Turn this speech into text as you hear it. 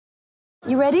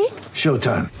You ready?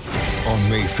 Showtime. On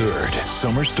May 3rd,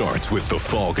 summer starts with The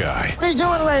Fall Guy. Let's do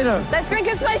it later. Let's drink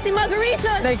a spicy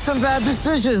margarita. Make some bad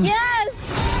decisions. Yes.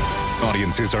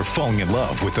 Audiences are falling in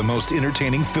love with the most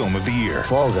entertaining film of the year.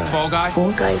 Fall Guy. Fall Guy?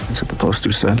 Fall guy. That's what the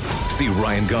poster said. See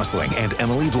Ryan Gosling and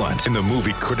Emily Blunt in the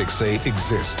movie critics say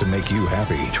exists to make you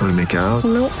happy. Trying to make it out?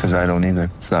 Nope. Because I don't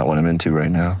either. It's not what I'm into right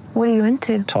now. What are you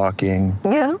into? Talking.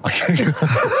 Yeah.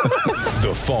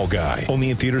 The Fall Guy.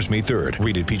 Only in theaters May 3rd.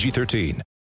 Rated PG-13.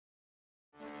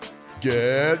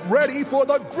 Get ready for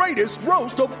the greatest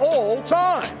roast of all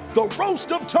time. The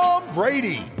Roast of Tom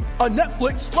Brady. A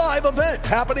Netflix live event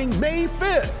happening May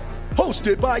 5th.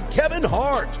 Hosted by Kevin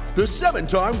Hart. The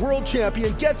 7-time world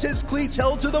champion gets his cleats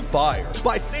held to the fire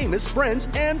by famous friends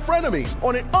and frenemies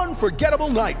on an unforgettable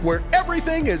night where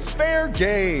everything is fair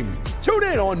game. Tune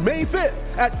in on May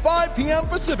 5th at 5 p.m.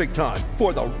 Pacific time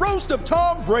for the Roast of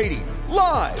Tom Brady.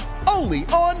 Live only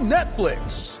on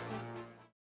Netflix.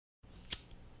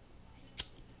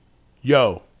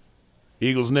 Yo,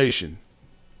 Eagles Nation,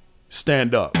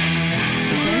 stand up. Is there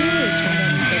any way to turn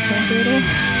down these headphones a little?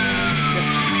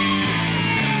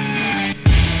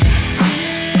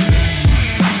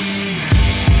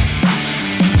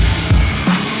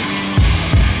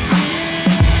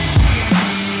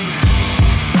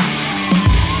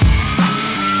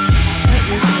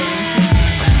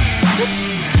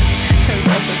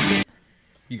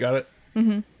 You got it?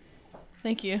 Mm-hmm.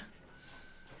 Thank you.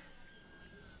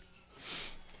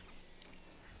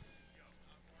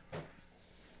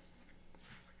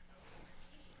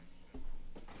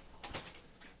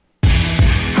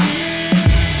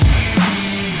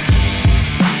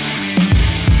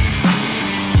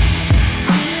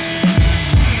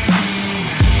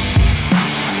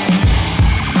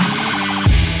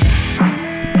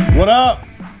 What up?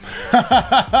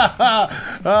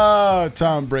 Oh,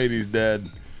 Tom Brady's dead.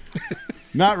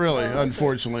 Not really,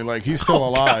 unfortunately. Like, he's still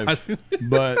alive.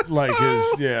 But, like,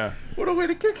 yeah. What a way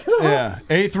to kick it off. Yeah.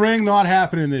 8th ring not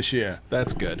happening this year.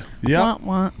 That's good. Yep.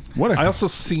 What I also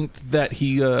seen that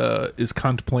he is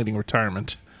contemplating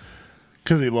retirement.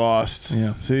 Because he lost.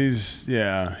 Yeah. So he's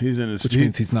in his... Which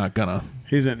means he's not gonna.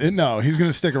 He's going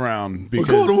to stick around because...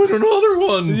 We're going to win another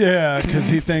one. Yeah, because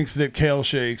he thinks that kale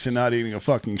shakes and not eating a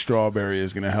fucking strawberry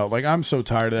is going to help. Like, I'm so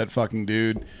tired of that fucking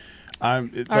dude. Are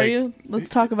you? Let's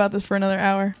talk about this for another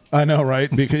hour. I know, right?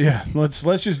 Because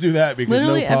let's just do that because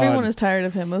literally no pod, everyone is tired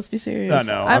of him. Let's be serious. I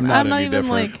know. I'm not even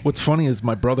different. like. What's funny is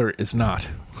my brother is not.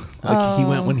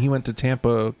 Like when he went to Tampa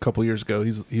a couple years ago.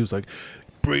 He was like,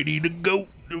 Brady the GOAT.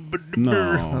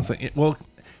 No. I was like, well,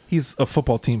 he's a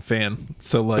football team fan,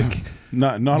 so like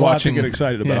not a lot to get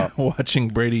excited about. Yeah, watching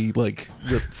Brady like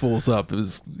rip fools up, he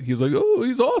was like, oh,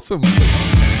 he's awesome.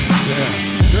 Yeah,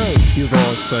 he was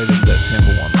all excited that Tampa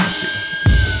won last year.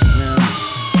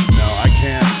 No, I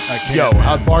can't. Yo,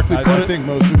 how'd Barkley put I it? think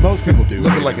most people do.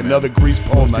 Looking like another grease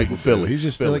pole night in Philly. He's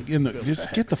just like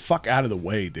just get the fuck out of the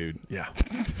way, dude. Yeah.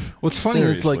 What's funny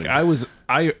is like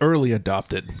I early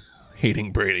adopted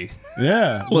hating Brady.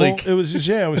 Yeah, like it was just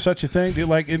it was such a thing, dude.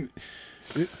 Like I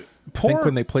think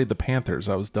when they played the Panthers,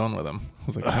 I was done with them. I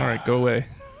was like, all right, go away.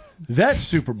 That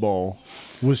Super Bowl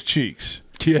was cheeks.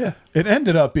 Yeah. It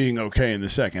ended up being okay in the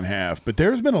second half, but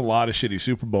there's been a lot of shitty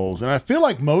Super Bowls, and I feel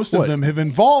like most of them have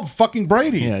involved fucking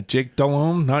Brady. Yeah, Jake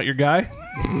Delhomme, not your guy.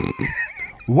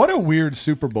 What a weird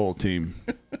Super Bowl team.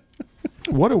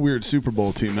 What a weird Super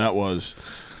Bowl team that was.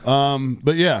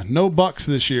 But yeah, no Bucks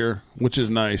this year, which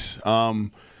is nice.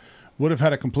 Would have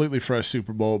had a completely fresh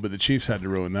Super Bowl, but the Chiefs had to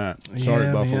ruin that. Sorry,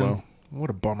 Yeah, Buffalo. Man.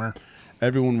 What a bummer.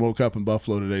 Everyone woke up in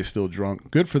Buffalo today still drunk.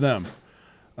 Good for them.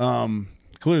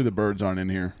 Clearly the birds aren't in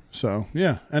here. So,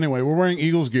 yeah. Anyway, we're wearing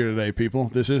Eagles gear today, people.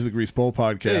 This is the Grease Pole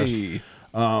Podcast. Hey.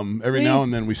 Every now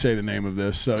and then we say the name of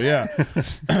this. So, yeah.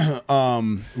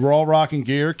 We're all rocking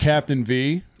gear. Captain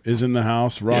V is in the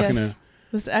house rocking Yes.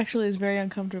 This actually is very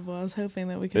uncomfortable. I was hoping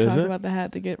that we could Is talk it? about the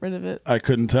hat to get rid of it. I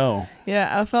couldn't tell.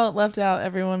 Yeah, I felt left out,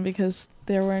 everyone, because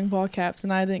they were wearing ball caps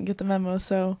and I didn't get the memo,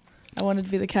 so I wanted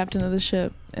to be the captain of the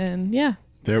ship. And yeah.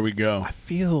 There we go. I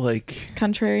feel like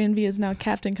Contrarian V is now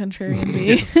Captain Contrarian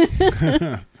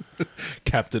V.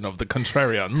 Captain of the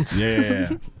Contrarians.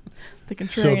 Yeah. The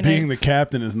Contrarianites. So being the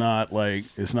captain is not like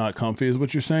it's not comfy, is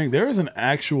what you're saying? There is an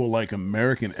actual like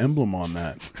American emblem on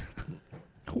that.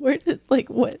 Where did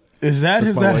what? Is that That's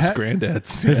has my that wife's hat?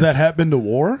 granddad's. Has that hat been to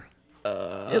war?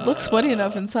 It looks sweaty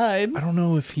enough inside. I don't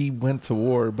know if he went to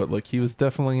war, but like he was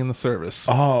definitely in the service.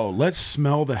 Oh, let's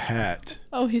smell the hat.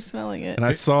 Oh, he's smelling it. And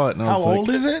I saw it, and I How was like, old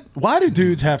is it? Why do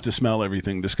dudes have to smell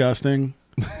everything? Disgusting.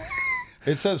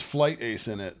 It says flight ace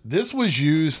in it. This was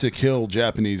used to kill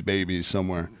Japanese babies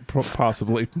somewhere.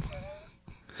 possibly.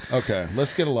 Okay,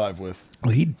 let's get alive with.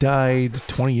 Well, he died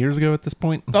 20 years ago at this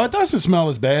point. Oh, it doesn't smell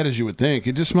as bad as you would think.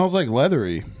 It just smells like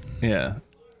leathery. Yeah.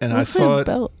 And Looks I saw like a it,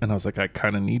 belt. and I was like, I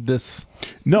kind of need this.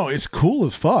 No, it's cool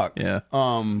as fuck. Yeah.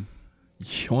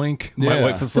 Yoink. My Yeah.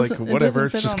 wife was like, Doesn't- it whatever, doesn't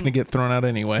it's fit just on- going to get thrown out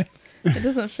anyway. It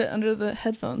doesn't fit under the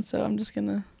headphones, so I'm just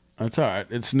gonna. That's all right.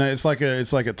 It's like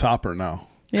a topper now.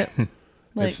 Yep.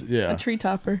 Like yeah. a tree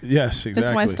topper. Yes, exactly.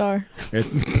 It's my star.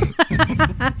 It's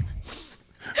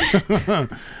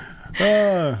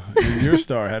your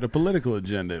star had a political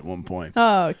agenda at one point.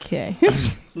 Okay.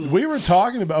 We were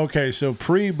talking about so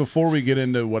before we get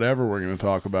into whatever we're going to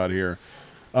talk about here.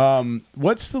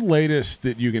 What's the latest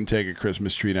that you can take a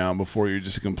Christmas tree down before you're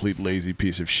just a complete lazy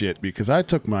piece of shit? Because I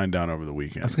took mine down over the I was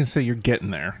weekend. going to say, you're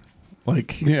getting there.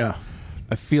 Like, Yeah.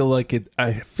 I feel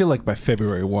like by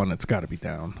February 1, it's got to be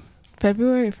down.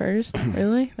 February 1st?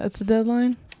 Really? That's the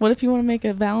deadline? What if you want to make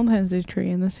a Valentine's Day tree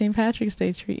and the St. Patrick's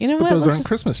Day tree? You know But what? those Let's aren't just-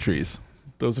 Christmas trees.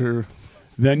 Those are...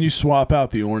 Then you swap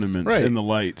out the ornaments Right. and the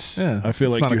lights. Yeah, I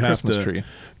feel it's like not you a have Christmas to tree.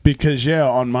 because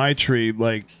on my tree,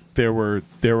 like there were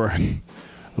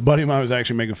a buddy of mine was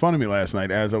actually making fun of me last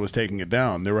night as I was taking it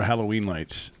down. There were Halloween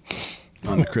lights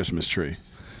on the Christmas tree.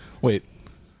 Wait.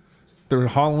 There were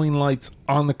Halloween lights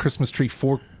on the Christmas tree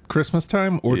for Christmas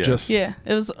time? Or Yes. just... Yeah,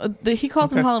 it was. He calls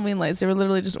them Okay. Halloween lights. They were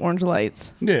literally just orange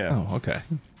lights. Yeah, Oh, okay.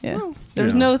 Yeah, there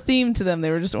was yeah. no theme to them. They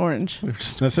were just orange. We were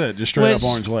just... that's it. Just straight Which- up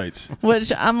orange lights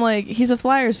Which I'm like, he's a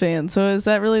Flyers fan, so is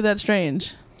that really that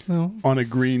strange? No. on a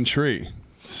green tree.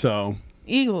 So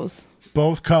Eagles,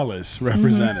 both colors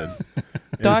represented.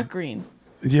 dark green.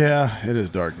 Yeah, it is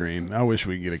dark green. I wish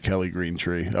we could get a Kelly green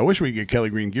tree. I wish we could get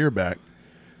Kelly green gear back.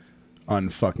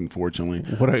 Unfucking fortunately.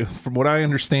 From what I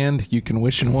understand, you can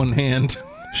wish in one hand.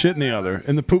 Shit in the other.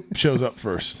 And the poop shows up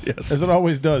first. Yes. As it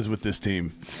always does with this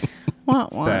team. Wah,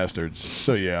 wah. Bastards.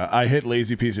 So yeah, I hit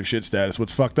lazy piece of shit status.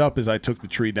 What's fucked up is I took the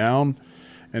tree down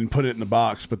and put it in the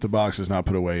box, but the box is not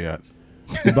put away yet.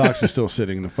 The box is still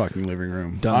sitting in the fucking living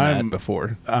room. Done that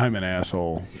before. I'm an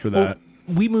asshole for that.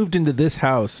 We moved into this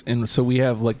house, and so we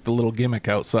have like the little gimmick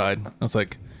outside. I was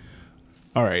like,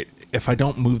 all right, if I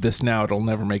don't move this now, it'll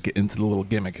never make it into the little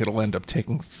gimmick. It'll end up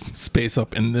taking space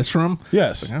up in this room.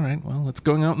 Yes. Like, all right, well, it's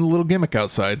going out in the little gimmick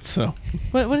outside. So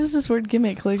What is this word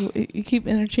gimmick? Like you keep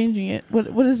interchanging it.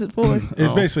 What is it for?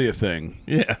 It's Oh. basically a thing.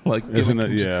 yeah, like Isn't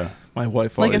gimmick it? is- Yeah. My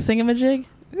wife Like a always thingamajig?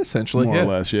 essentially More yeah. or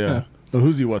less, yeah. Well,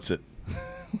 who's he? What's it?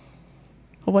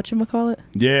 A whatchamacallit?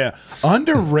 Yeah.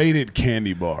 Underrated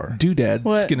candy bar. Doodad,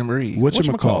 What? Skinnamaree.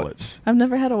 Whatchamacallits. I've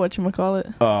never had a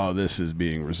whatchamacallit. Oh, this is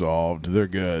being resolved. They're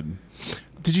good.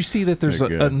 Did you see that there's They're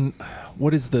good.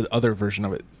 what is the other version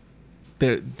of it?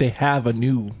 They have a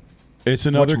new It's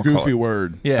another Whatchamacallit. goofy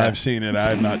word. Yeah. I've seen it.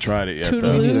 I have not tried it yet, though.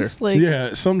 Toodaloos? Like,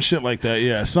 Yeah, some shit like that.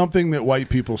 Yeah, something that white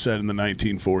people said in the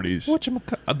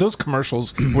 1940s. those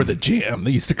commercials were the jam.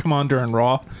 They used to come on during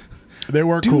Raw. They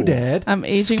were cool. Doodad. I'm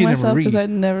aging myself because I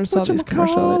never saw these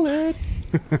commercials.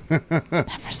 Whatchamacallit?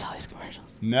 Never saw these commercials.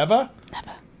 Never?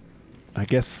 Never. I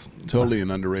guess Totally an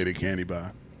underrated candy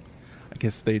bar.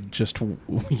 they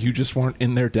you just weren't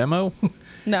in their demo.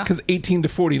 No. Because 18 to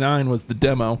 49 was the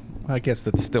demo. I guess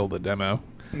that's still the demo.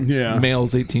 Yeah.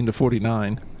 Males 18 to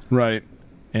 49. Right.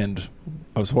 And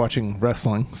I was watching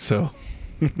wrestling, so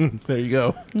there you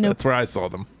go. Nope. That's where I saw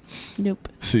them. Nope.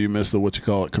 So you missed the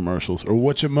whatchamacallit commercials. Or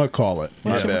whatchamacallit.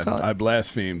 My bad. Whatchamacallit. I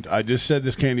blasphemed. I just said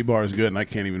this candy bar is good and I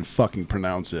can't even fucking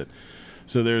pronounce it.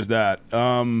 So there's that.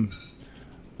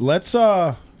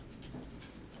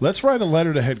 Let's write a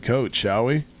letter to head coach, shall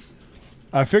we?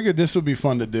 I figured this would be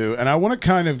fun to do, and I want to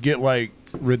kind of get like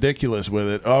ridiculous with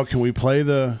it. Oh, can we play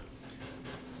the?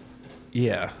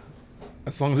 Yeah.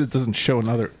 As long as it doesn't show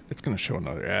another, it's going to show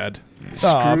another ad. Oh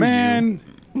Screw man,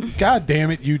 God damn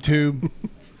it, YouTube,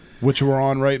 which we're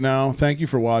on right now. Thank you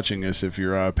for watching us. If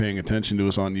you're paying attention to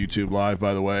us on YouTube Live,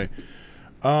 by the way.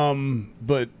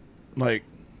 But like.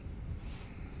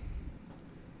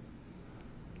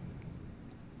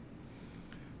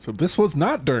 So this was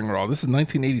not during Raw. This is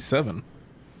 1987.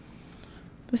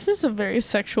 This is a very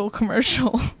sexual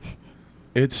commercial.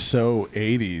 It's so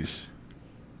 80s.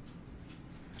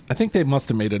 I think they must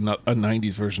have made a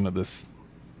 90s version of this.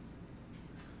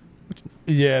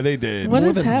 Yeah, they did. What More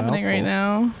is than a happening right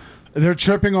mouthful. now? They're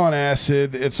tripping on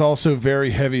acid. It's also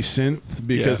very heavy synth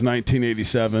because Yeah.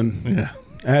 1987, Yeah.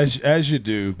 as you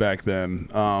do back then.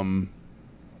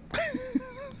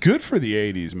 Good for the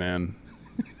 80s, man.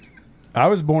 I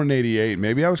was born in 88.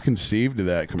 Maybe I was conceived to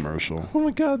that commercial. Oh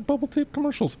my God, bubble tape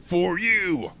commercials. For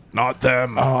you, not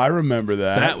them. Oh, I remember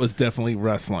that. That was definitely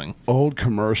wrestling. Old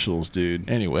commercials, dude.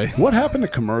 Anyway. What happened to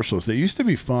commercials? They used to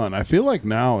be fun. I feel like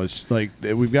now it's like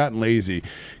we've gotten lazy.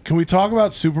 Can we talk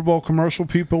about Super Bowl commercial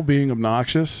people being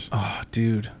obnoxious? Oh,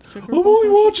 dude. I'm only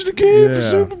watching the game for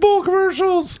Super Bowl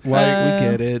commercials. Like, we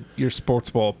get it. You're a sports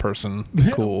ball person.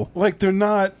 Cool. Like, they're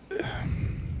not...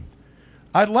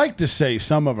 I'd like to say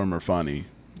some of them are funny,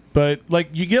 but like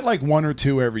you get like one or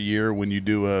two every year when you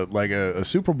do a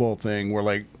Super Bowl thing where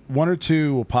like one or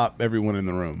two will pop everyone in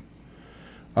the room.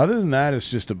 Other than that, it's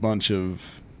just a bunch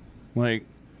of like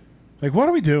what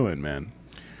are we doing, man?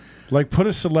 Like put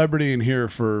a celebrity in here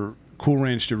for Cool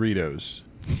Ranch Doritos.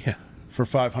 Yeah. For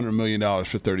 $500 million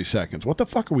for 30 seconds. What the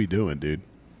fuck are we doing, dude?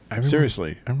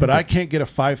 Seriously. But I can't get a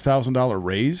 $5,000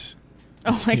 raise?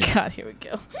 Oh my God, here we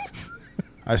go.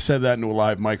 I said that into a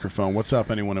live microphone. What's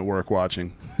up, anyone at work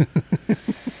watching?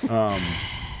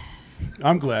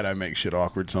 I'm glad I make shit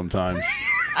awkward sometimes.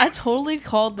 I totally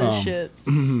called this shit.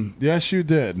 Yes, you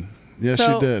did. Yes,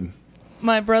 you did.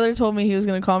 My brother told me he was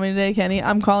going to call me today, Kenny.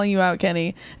 I'm calling you out,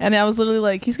 Kenny. And I was literally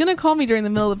like, he's going to call me during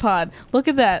the middle of the pod. Look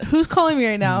at that. Who's calling me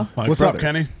right now? What's up,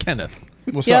 Kenny? Kenneth.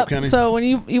 What's up, Kenny? So when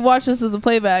you watch this as a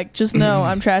playback, just know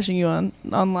I'm trashing you on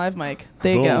live mic.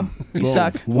 There you go. You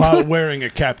suck. While wearing a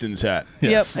captain's hat.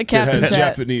 Yes. Yep, a captain's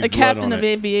hat. Japanese a captain blood on of it.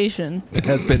 aviation. It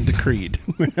has been decreed.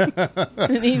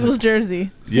 An Eagles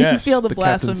jersey. Yes. You feel the The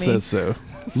blasphemy. captain says so.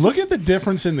 Look at the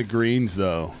difference in the greens,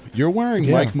 though. You're wearing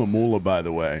Mike Mamula, by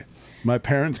the way. My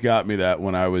parents got me that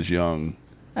when I was young.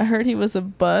 I heard he was a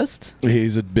bust.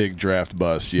 He's a big draft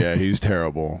bust. Yeah, he's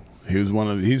terrible. He's one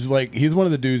of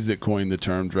the dudes that coined the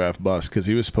term draft bust because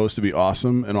he was supposed to be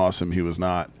awesome, and awesome he was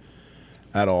not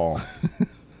at all.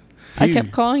 I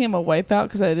kept calling him a wipeout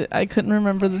because I couldn't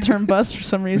remember the term bust for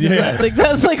some reason. Yeah. Like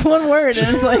that was like one word,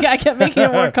 and it's like I kept making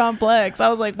it more complex. I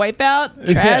was like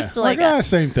wipeout, trash,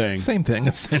 Same thing. Same thing,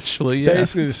 essentially. Yeah.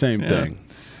 Basically the same thing.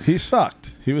 He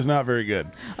sucked. He was not very good.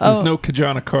 There's no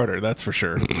Kajana Carter, that's for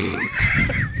sure.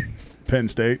 Penn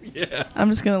State. Yeah. I'm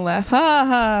just gonna laugh. Ha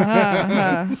ha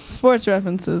ha ha. Sports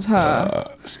references. Ha.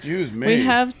 Excuse me. We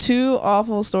have two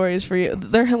awful stories for you.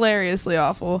 They're hilariously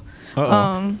awful.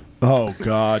 Oh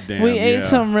god damn. We ate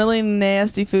some really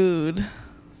nasty food.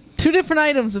 Two different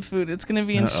items of food. It's gonna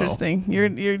be interesting.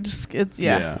 You're just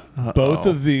Both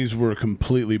of these were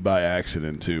completely by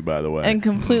accident too, by the way. and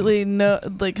completely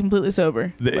completely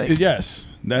sober. Yes.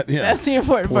 That's the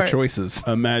important Poor part. choices.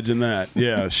 Imagine that.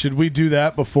 Yeah. Should we do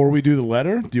that before we do the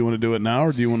letter? Do you want to do it now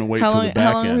or do you want to wait till the back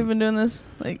How long end? have we been doing this?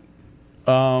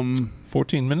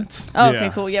 14 minutes. Oh, Yeah. okay,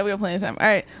 cool. Yeah, we got plenty of time. All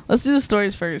right, let's do the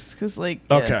stories first because Okay.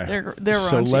 they're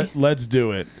so raunchy. let's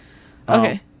do it.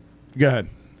 Okay. Go ahead.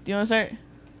 Do you want to start?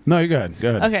 No, you go ahead.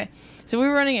 Go ahead. Okay. So we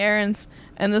were running errands,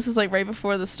 and this is like right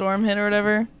before the storm hit or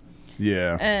whatever,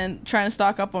 Yeah. and trying to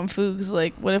stock up on food because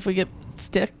like, what if we get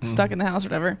stuck in the house or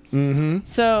whatever? Mm-hmm.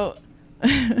 So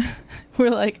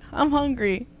we're like, I'm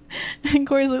hungry, and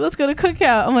Cory's like, let's go to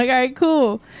Cookout. I'm like, all right,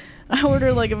 cool. I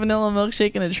ordered like a vanilla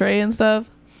milkshake in a tray and stuff.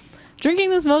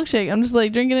 Drinking this milkshake, I'm just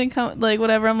like drinking it, like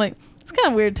whatever. I'm like, it's kind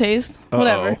of weird taste.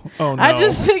 Whatever. Oh no. I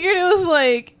just figured it was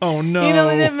like, oh no. you know,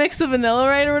 they didn't mix the vanilla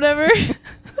right or whatever.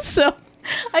 So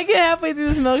I get halfway through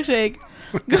this milkshake,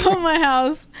 go in my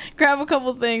house, grab a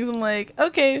couple things. I'm like,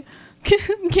 okay,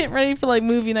 get ready for like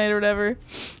movie night or whatever.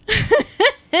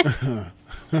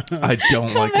 I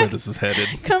don't like where this is headed.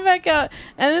 Come back out.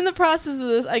 And in the process of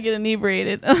this, I get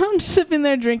inebriated. I'm just sitting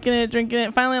there drinking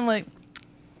it. Finally, I'm like,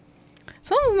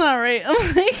 something's not right.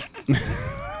 I'm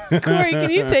like, Cory,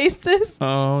 can you taste this?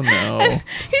 Oh no. And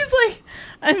he's like,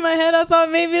 in my head, I thought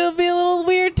maybe it'll be a little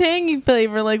weird tangy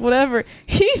flavor, like whatever.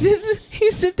 He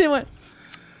sipped it and went,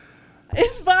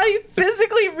 his body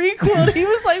physically recoiled. He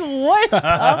was like, what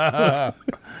the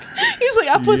He's like,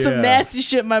 I put some nasty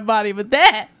shit in my body, but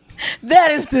that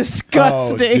is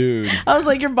disgusting. Oh, dude. I was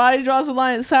like, your body draws a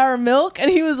line at sour milk? And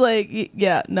he was like,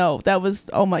 yeah, no, that was,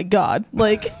 oh my God.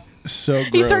 Like, so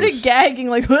gross. he started gagging,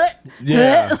 like, what?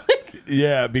 Yeah.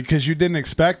 Yeah, because you didn't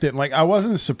expect it. Like, I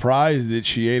wasn't surprised that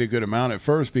she ate a good amount at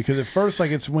first, because at first,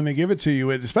 like, it's when they give it to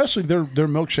you, especially their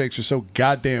milkshakes are so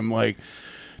goddamn, like,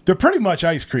 they're pretty much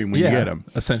ice cream when you get them.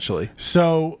 Essentially.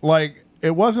 So, like,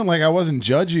 it wasn't like I wasn't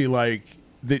judgy, like,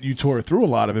 that you tore through a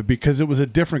lot of it, because it was a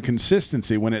different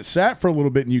consistency. When it sat for a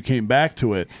little bit and you came back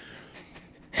to it,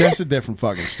 that's a different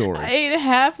fucking story. I ate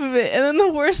half of it, and then the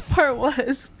worst part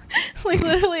was, like,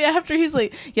 literally after he's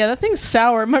like, yeah, that thing's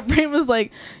sour, my brain was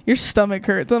like, your stomach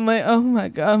hurts. I'm like, oh my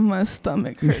God, my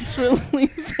stomach hurts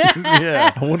really bad.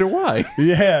 Yeah. I wonder why.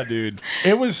 Yeah, dude.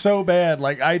 It was so bad.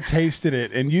 Like, I tasted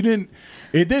it, and you didn't.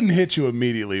 It didn't hit you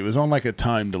immediately. It was on like a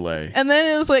time delay. And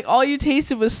then it was like all you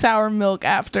tasted was sour milk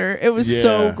after. It was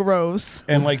so gross.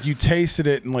 And like you tasted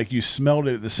it and like you smelled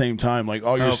it at the same time. Like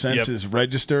all your senses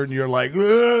registered and you're like,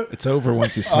 ugh. It's over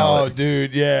once you smell it. Oh,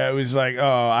 dude. Yeah. It was like,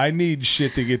 I need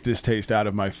shit to get this taste out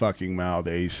of my fucking mouth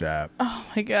ASAP. Oh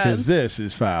my God. Because this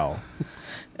is foul.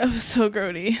 It was so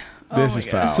grody. This is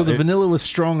foul. So the vanilla was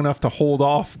strong enough to hold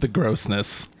off the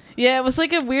grossness. Yeah, it was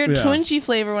like a weird twinchy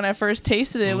flavor when I first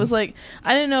tasted it. It was like,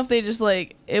 I didn't know if they just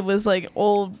like, it was like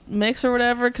old mix or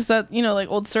whatever, because that, like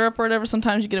old syrup or whatever,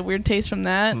 sometimes you get a weird taste from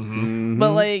that.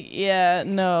 But like, yeah,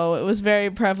 no, it was very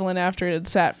prevalent after it had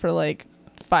sat for like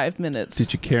 5 minutes.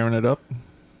 Did you Karen it up?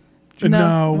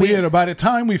 No, we had, by the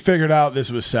time we figured out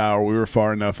this was sour, we were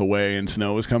far enough away and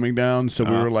snow was coming down, so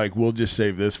we were like, we'll just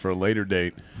save this for a later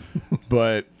date.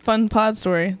 But fun pod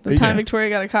story. The time Victoria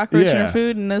got a cockroach in her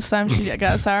food, and this time she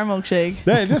got a sour milkshake.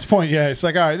 At this point, it's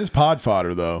like, all right, this is pod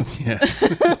fodder, though. Yeah.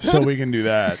 So we can do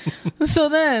that. So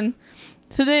then,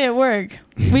 today at work,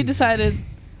 we decided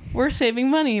we're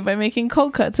saving money by making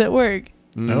cold cuts at work.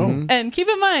 No. And keep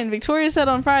in mind, Victoria said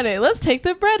on Friday, let's take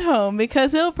the bread home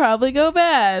because it'll probably go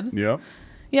bad. Yep.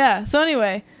 Yeah, so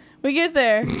anyway, we get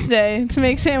there today to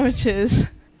make sandwiches.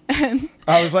 And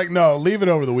I was like, no, leave it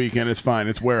over the weekend. It's fine.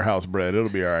 It's warehouse bread. It'll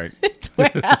be all right. It's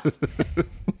warehouse.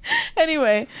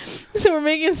 Anyway, so we're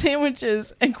making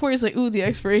sandwiches, and Corey's like, ooh, the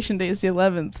expiration date is the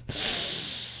 11th.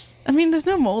 I mean, there's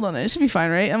no mold on it. It should be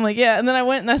fine, right? I'm like, yeah. And then I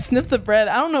went and I sniffed the bread.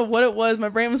 I don't know what it was. My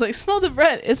brain was like, smell the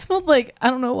bread. It smelled like, I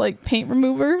don't know, like paint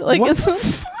remover. Like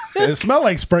it smelled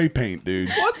like spray paint, dude.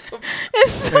 What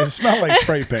it smelled like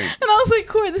spray paint. And I was like,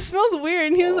 Corey, this smells weird.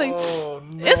 And he was like,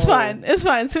 it's fine. It's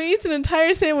fine. So he eats an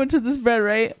entire sandwich with this bread,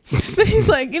 right? Then he's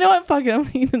like, you know what? Fuck it. I'm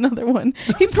going to eat another one.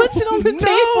 He puts it on the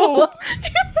table. He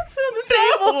puts it on the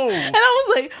table. And I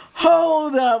was like,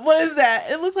 hold up. What is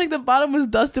that? It looked like the bottom was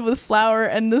dusted with flour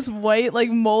and this white like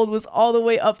mold was all the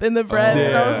way up in the bread.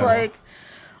 And I was like,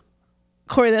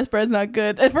 Corey, that bread's not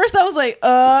good. At first I was like,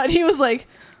 and he was like,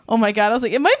 oh my God. I was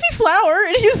like, it might be flour.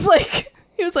 And he was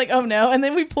like, oh no. And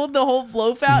then we pulled the whole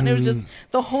loaf out and it was just,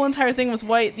 the whole entire thing was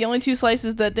white. The only 2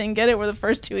 slices that didn't get it were the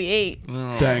first 2 he ate.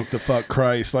 Thank the fuck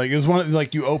Christ. Like, it was one,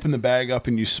 like you open the bag up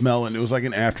and you smell it and it was like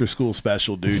an after school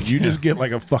special, dude. You just get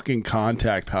like a fucking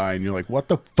contact high and you're like, what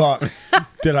the fuck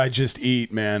did I just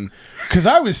eat, man? Because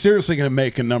I was seriously going to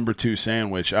make a number 2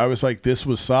 sandwich. I was like, this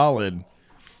was solid.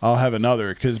 I'll have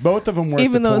another, because both of them were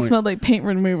even though it smelled like paint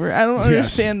remover. I don't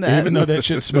understand that. Even though that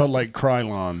shit smelled like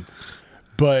Krylon.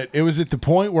 But it was at the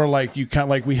point where like you kind of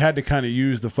like we had to kind of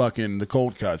use the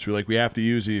cold cuts. We're like, we have to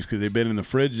use these because they've been in the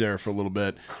fridge there for a little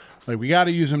bit. Like, we got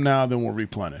to use them now, then we'll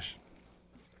replenish.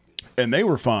 And they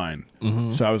were fine.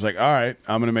 So I was like, all right,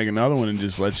 I'm gonna make another one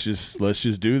and let's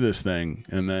just do this thing.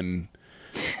 And then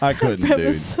I couldn't. That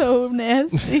was so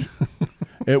nasty.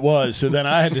 It was. So then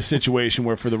I had the situation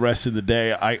where for the rest of the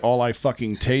day, all I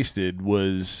fucking tasted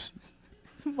was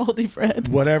moldy bread.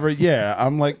 Whatever. Yeah.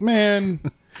 I'm like, man,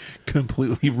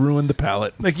 completely ruined the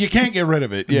palate. Like, you can't get rid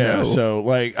of it. Yeah. No. So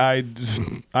like,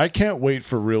 I can't wait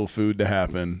for real food to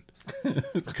happen,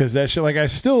 because that shit, like, I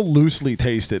still loosely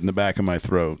taste it in the back of my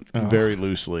throat, very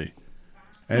loosely,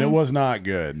 and it was not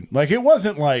good. Like, it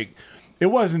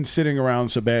wasn't sitting around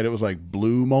so bad. It was like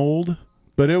blue mold.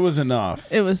 But it was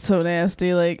enough. It was so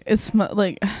nasty. Like, it smelled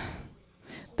like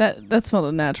that smelled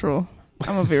unnatural.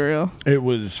 I'm gonna be real. It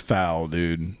was foul,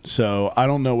 dude. So I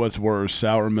don't know what's worse,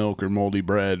 sour milk or moldy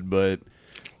bread, but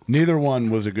neither one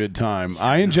was a good time.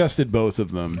 I ingested both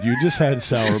of them. You just had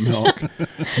sour milk.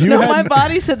 My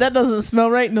body said that doesn't smell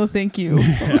right. No, thank you.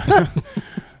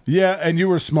 Yeah, and you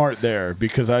were smart there,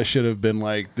 because I should have been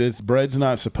like, this bread's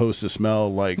not supposed to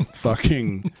smell like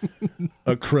fucking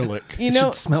acrylic. It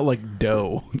should smell like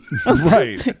dough.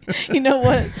 Right. You know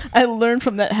what? I learned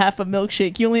from that half a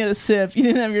milkshake. You only had a sip. You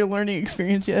didn't have your learning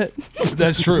experience yet.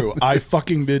 That's true. I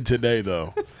fucking did today,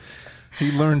 though. He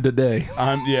learned today.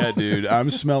 Dude. I'm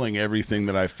smelling everything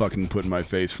that I fucking put in my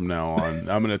face from now on.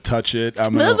 I'm gonna touch it. That's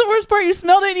the worst part. You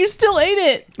smelled it and you still ate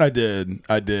it. I did.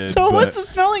 So what's the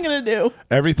smelling gonna do?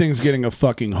 Everything's getting a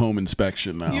fucking home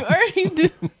inspection now. You already do.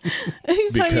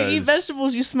 Anytime you eat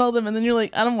vegetables, you smell them and then you're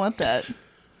like, I don't want that.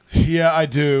 Yeah, I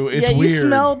do. It's weird. weird. You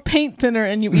smell paint thinner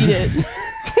and you eat it.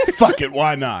 Fuck it.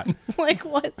 Why not? Like,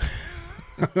 what?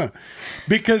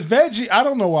 Because veggie, I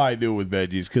don't know why I do it with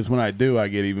veggies, because when I do, I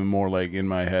get even more like in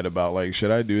my head about like,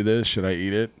 should I do this? Should I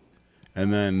eat it?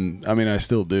 And then, I mean, I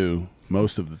still do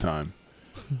most of the time.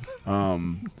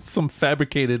 Some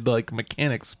fabricated like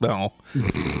mechanic smell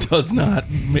does not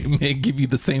may give you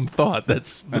the same thought.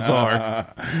 That's bizarre.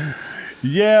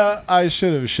 Yeah, I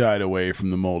should have shied away from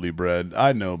the moldy bread.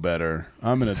 I know better.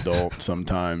 I'm an adult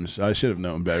sometimes. I should have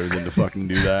known better than to fucking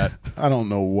do that. I don't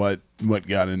know what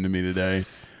got into me today.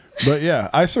 But yeah,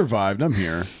 I survived. I'm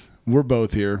here. We're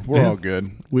both here. We're all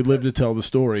good. We live to tell the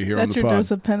story here on That's the your pod.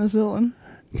 dose of penicillin.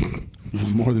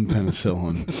 More than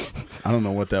penicillin. I don't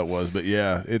know what that was, but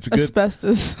yeah, it's good.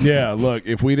 Asbestos. Yeah, look,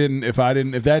 if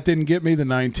that didn't get me the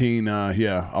 19,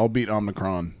 I'll beat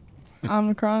Omicron.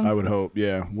 Omicron. I would hope,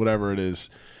 yeah, whatever it is.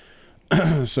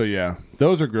 So yeah,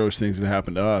 those are gross things that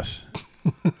happen to us.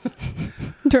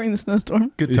 During the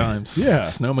snowstorm. Good times. Yeah.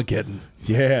 Snowmageddon.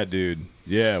 Yeah, dude.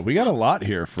 Yeah, we got a lot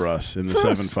here for us in the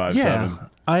 757.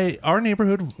 Yeah. Our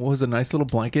neighborhood was a nice little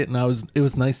blanket, and it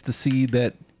was nice to see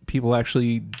that people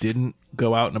actually didn't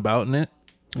go out and about in it,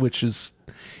 which is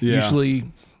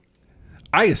usually.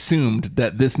 I assumed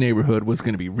that this neighborhood was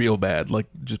going to be real bad, like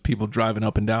just people driving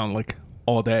up and down like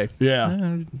all day. Yeah.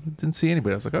 I didn't see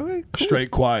anybody. I was like, okay, cool.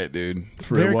 Straight quiet, dude.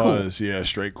 Very cool. Yeah,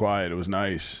 straight quiet. It was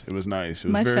nice. It was My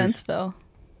fence fell.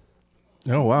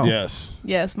 Oh wow. Yes.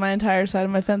 Yes, my entire side of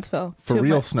my fence fell. For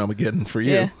real, Snowmageddon for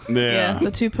you. Yeah. Yeah.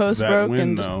 The 2 posts That broke wind,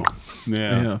 and though. just,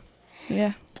 Yeah.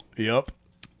 yeah. Yep.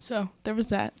 So there was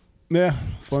that. Yeah.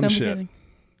 Fun shit. Snowmageddon.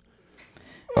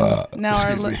 Now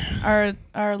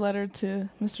our letter to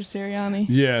Mr. Sirianni.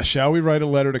 Yeah. Shall we write a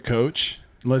letter to Coach?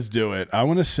 Let's do it. I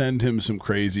want to send him some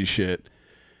crazy shit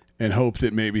and hope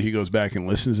that maybe he goes back and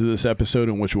listens to this episode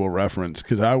in which we'll reference,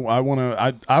 because I want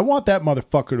that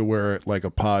motherfucker to wear like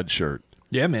a pod shirt.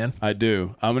 Yeah, man. I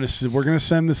do. We're gonna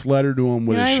send this letter to him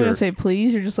with You're a not even gonna shirt. say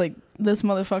please. You're just like this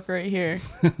motherfucker right here.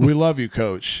 We love you,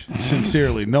 Coach.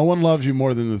 Sincerely, no one loves you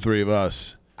more than the three of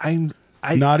us.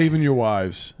 Not even your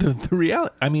wives. The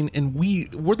reality. I mean, and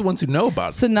we're the ones who know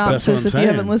about it. Synopsis: That's what I'm if saying.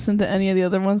 you haven't listened to any of the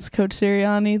other ones, Coach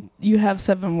Sirianni, you have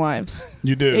 7 wives.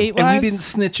 You do. 8 And wives. we didn't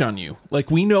snitch on you.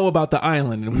 Like, we know about the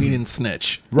island, and we didn't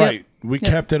snitch. Right. Yep. We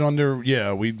kept it under.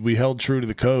 Yeah. We held true to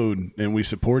the code, and we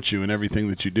support you in everything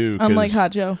that you do. Unlike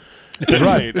Hot Joe.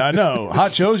 Right. I know.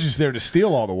 Hot Joe's just there to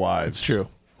steal all the wives. It's true.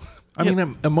 I Yep.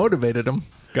 mean, it motivated them.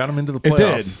 Got them into the It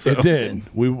playoffs. did. so- It did.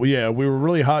 We were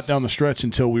really hot down the stretch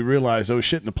until we realized, oh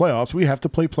shit, in the playoffs we have to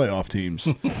play playoff teams.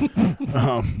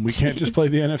 We can't just play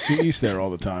the NFC East there all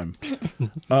the time.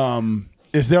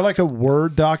 Is there like a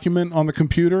Word document on the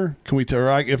computer? Can we?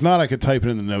 If not, I could type it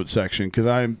in the notes section, because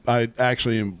I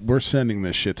actually am. We're sending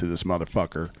this shit to this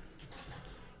motherfucker.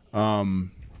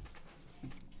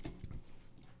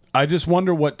 I just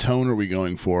wonder what tone are we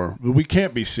going for. We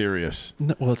can't be serious.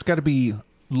 No, well, it's got to be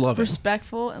loving.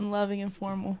 Respectful and loving and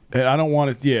formal. And I don't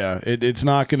want it. Yeah, it's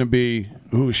not going to be.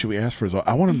 Who should we ask for his?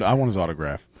 I want his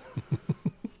autograph.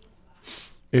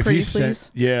 If Pretty he please.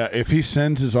 if he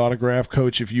sends his autograph,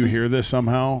 Coach. If you hear this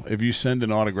somehow, if you send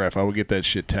an autograph, I will get that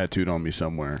shit tattooed on me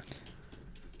somewhere.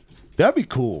 That'd be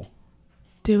cool.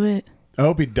 Do it. I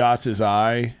hope he dots his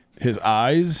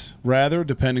eyes, rather,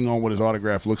 depending on what his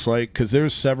autograph looks like, because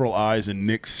there's several eyes in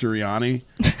Nick Sirianni.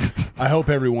 I hope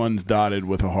everyone's dotted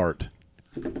with a heart.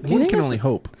 One think can it's- only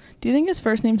hope. Do you think his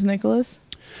first name's Nicholas?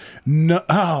 No,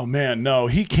 oh man, no,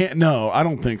 he can't. No, I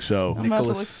don't think so. I'm about to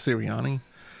Nicholas Sirianni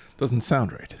doesn't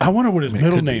sound right. I wonder what his it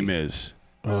middle could name be. is.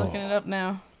 We're looking it up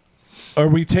now. Are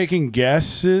we taking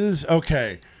guesses?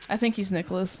 Okay. I think he's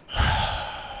Nicholas.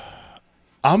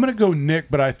 I'm going to go Nick,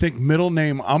 but I think middle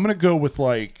name, I'm going to go with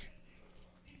like,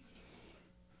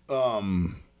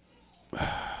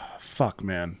 fuck,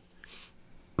 man.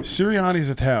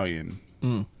 Sirianni's Italian.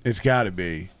 It's got to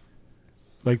be.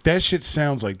 Like, that shit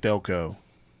sounds like Delco.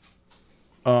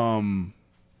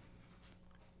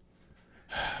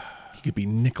 He could be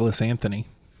Nicholas Anthony.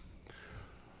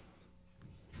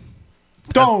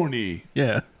 Tony.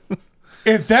 Yeah,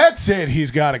 If that's it,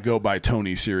 he's got to go by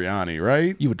Tony Sirianni,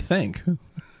 right? you would think.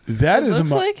 That It is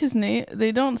looks a like his name.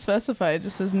 They don't specify. It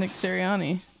just says Nick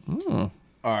Sirianni. All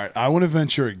right, I want to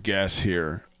venture a guess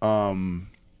here.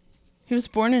 He was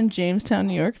born in Jamestown,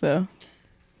 New York, though.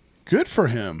 Good for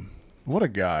him. What a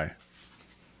guy.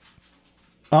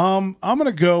 I'm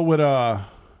gonna go with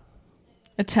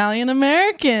Italian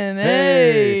American.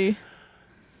 Hey. Hey.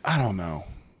 I don't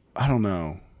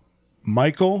know.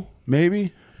 Michael,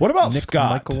 maybe. What about Nick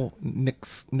Scott? Michael,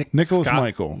 Nicholas Scott,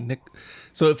 Michael.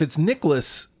 So if it's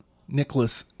Nicholas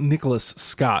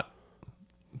Scott,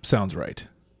 sounds right.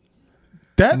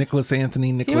 That Nicholas Anthony,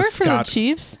 He Nicholas worked for the Scott.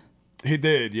 Chiefs. he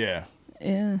did, yeah.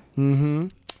 Yeah.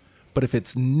 But if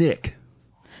it's Nick,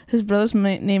 His brother's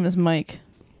name is Mike.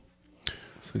 so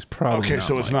he's probably Okay, not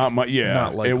so it's Mike. not yeah.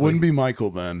 Not likely. It wouldn't be Michael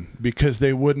then, because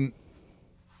they wouldn't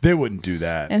do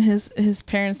that. And his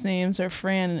parents' names are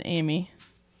Fran and Amy.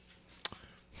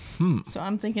 So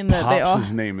I'm thinking that they all.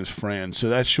 Pops' name is Fran, so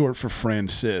that's short for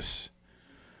Francis.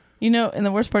 And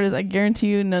the worst part is, I guarantee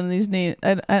you, none of these names.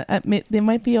 They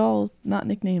might be all not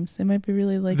nicknames. They might be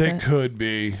really like They that. could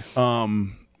be.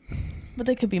 But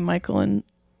they could be Michael and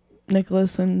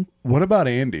Nicholas and. What about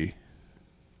Andy?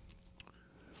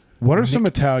 What are some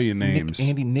Italian names?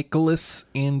 Nicholas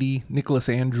Andrew.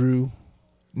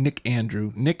 Nick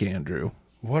Andrew.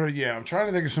 I'm trying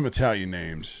to think of some Italian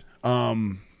names.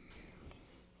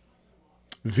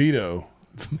 Vito.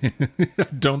 I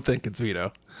don't think it's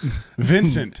Vito.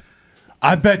 Vincent.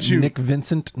 I bet you. Nick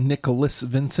Vincent. Nicholas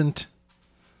Vincent.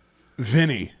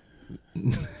 Vinny.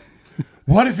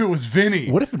 What if it was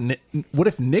Vinny? What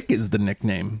if Nick is the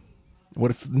nickname? What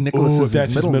if Nicholas is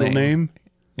that's his middle name?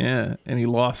 Yeah, and he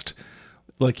lost.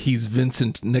 Like he's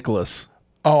Vincent Nicholas.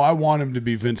 Oh, I want him to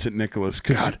be Vincent Nicholas.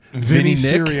 God, Vinny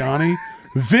Vinny Nick? Sirianni.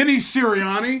 Vinny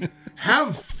Sirianni.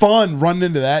 Have fun running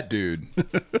into that dude.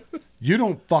 You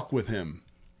don't fuck with him.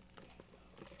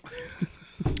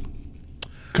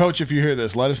 Coach, if you hear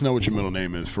this, let us know what your middle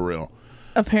name is for real.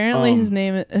 Apparently,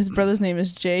 his brother's name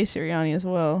is Jay Sirianni as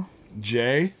well.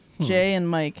 Jay? Jay and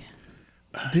Mike.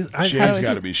 Jay's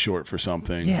got to be short for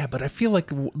something. Yeah, but I feel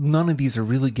like none of these are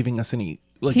really giving us any.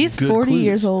 Like, He's good 40 clues.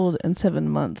 years old and 7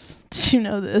 months. Did you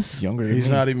know this? Younger than He's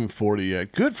me. not even 40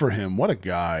 yet. Good for him. What a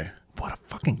guy. What a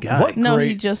fucking guy. What? No, he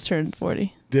Great. just turned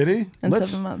 40 Did he? in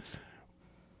 7 months.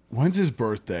 When's his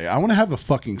birthday? I want to have a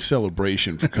fucking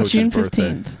celebration for Coach's June birthday.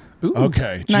 15th. Ooh.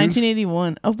 Okay.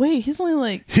 1981. Oh, wait, he's only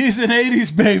like. He's an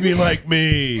 80s baby like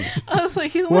me. I was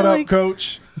like, he's only What up, like.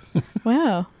 Coach?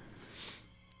 Wow.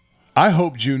 I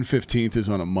hope June 15th is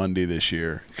on a Monday this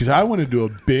year because I want to do a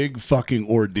big fucking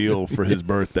ordeal for his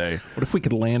birthday. What if we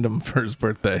could land him for his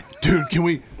birthday? Dude, can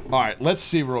we? All right, let's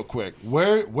see real quick.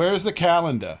 Where's the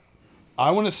calendar?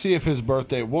 I want to see if his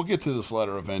birthday. We'll get to this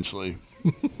letter eventually.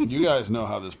 You guys know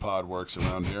how this pod works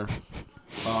around here.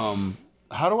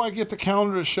 How do I get the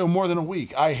calendar to show more than a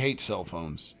week? I hate cell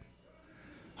phones.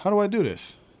 How do I do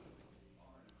this?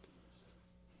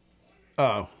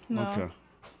 Oh, No. okay.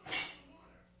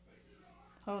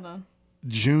 Hold on.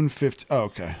 June 15th. Oh,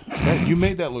 okay. You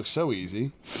made that look so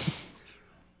easy.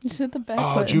 Just hit the back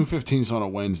Oh, button. June 15th is on a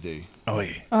Wednesday. Oh,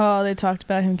 yeah. Oh, they talked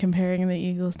about him comparing the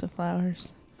Eagles to flowers.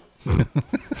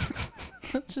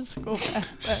 Let's just go back.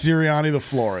 Sirianni the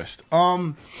florist.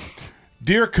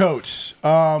 Dear Coach,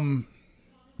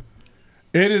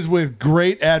 it is with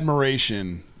great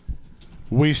admiration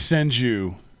we send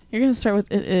you. You're going to start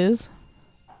with it is?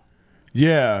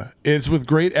 Yeah, it's with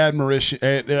great admiration,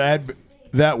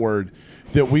 that word,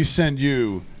 that we send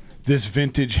you this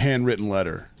vintage handwritten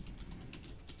letter.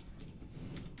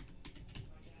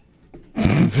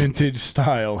 Vintage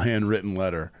style handwritten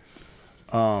letter.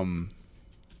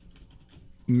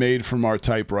 Made from our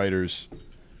typewriters.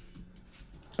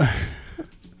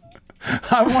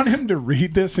 I want him to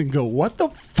read this and go, what the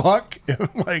fuck?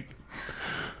 Like,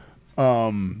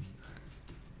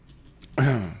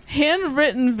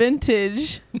 Handwritten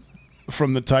vintage.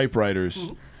 from the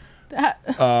typewriters. That,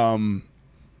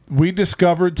 We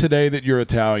discovered today that you're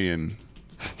Italian.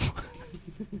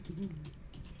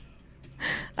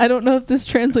 I don't know if this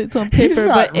translates on paper, He's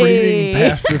not but reading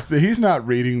past the. He's not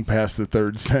reading past the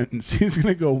third sentence. He's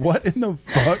gonna go, "What in the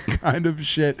fuck kind of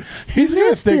shit?" He's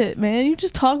gonna missed think, it, man. You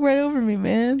just talk right over me,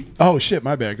 man. "Oh shit,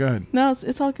 my bad." Go ahead. No,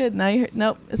 it's all good. Now you heard.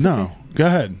 Nope. It's No, okay. go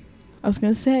ahead. I was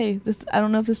gonna say this. I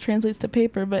don't know if this translates to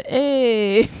paper, but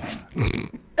hey,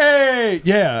 Hey,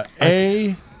 yeah,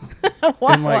 A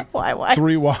why, and like why?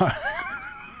 3 Y.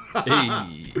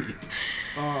 Hey.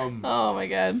 Oh my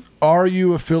god. Are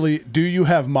you affiliate? Do you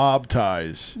have mob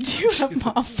ties? Do you have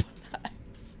mom?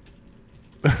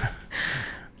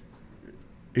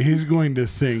 He's going to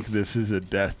think this is a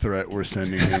death threat we're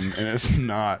sending him, and it's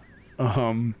not.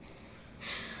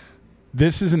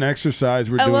 This is an exercise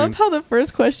we're I doing. love how the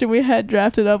first question we had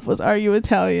drafted up was, "Are you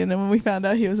Italian?" And when we found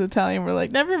out he was Italian, we're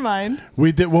like, "Never mind."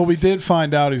 We did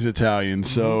find out he's Italian,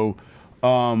 so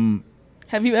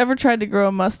Have you ever tried to grow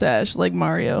a mustache like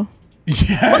Mario?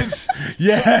 yes,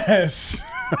 yes.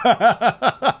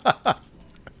 I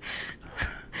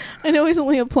know he's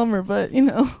only a plumber, but you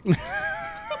know.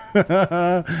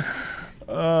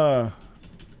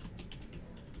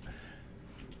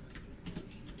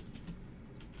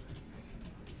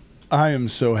 I am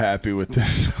so happy with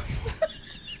this.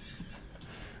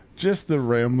 Just the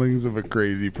ramblings of a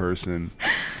crazy person.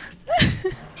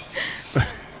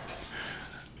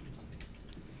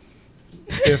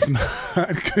 If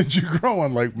not, could you grow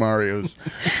one like Mario's?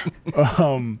 I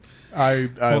Hold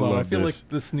on, love I feel this. like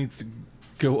this needs to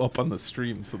go up on the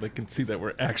stream so they can see that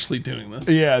we're actually doing this.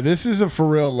 Yeah, this is a for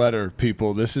real letter,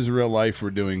 people. This is real life we're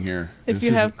doing here. If This you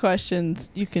is- have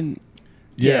questions, you can.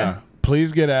 yeah.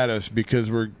 Please get at us because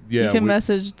you can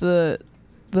message the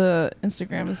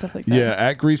Instagram and stuff like that. Yeah,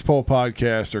 at Grease Pole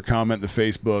Podcast or comment the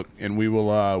Facebook, and we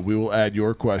will add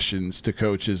your questions to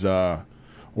Coach's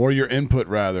or your input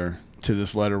rather to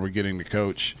this letter we're getting to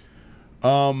Coach.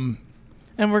 And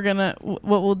we're gonna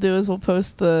what we'll do is we'll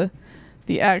post the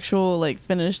actual like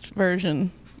finished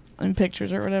version and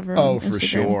pictures or whatever. Oh, for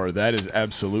sure, that is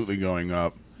absolutely going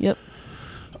up. Yep.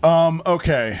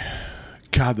 Okay.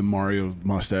 God, the Mario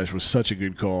mustache was such a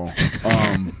good call.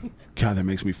 God, that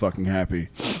makes me fucking happy.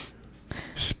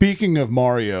 Speaking of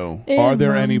Mario, are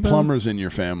there any plumbers in your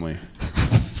family?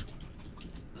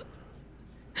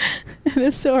 And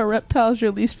if so, are reptiles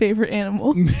your least favorite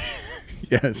animal?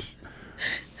 Yes.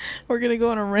 We're going to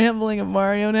go on a rambling of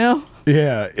Mario now.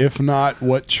 Yeah. If not,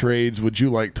 what trades would you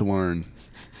like to learn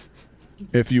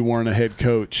if you weren't a head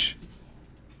coach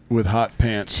with hot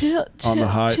pants on the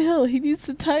hot? Chill. He needs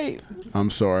to type. I'm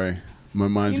sorry. My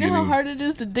mind's getting... You know how hard it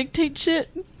is to dictate shit?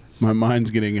 My mind's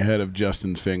getting ahead of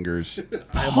Justin's fingers.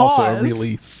 I'm also a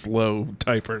really slow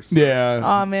typer. So. Yeah.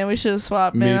 Oh man, we should have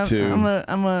swapped. Man, me too.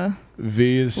 I'm a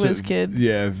V is whiz kid.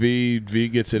 Yeah, V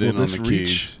gets it in on the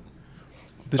keys.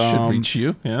 This should reach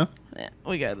you. Yeah. Yeah,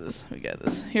 we got this.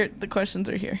 Here, the questions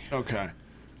are here. Okay.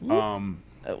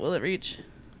 Will it reach?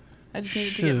 I just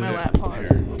needed to get my lap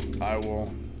paused. Here, I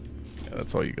will. Yeah,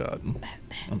 that's all you got.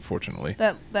 Unfortunately.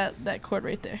 That cord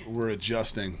right there. We're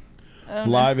adjusting.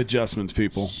 Live adjustments,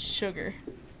 people. Sugar.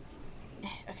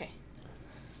 Okay.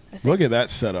 Look at that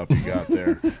setup you got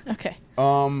there. Okay.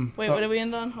 Wait, what did we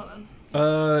end on? Hold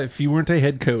on. If you weren't a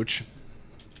head coach,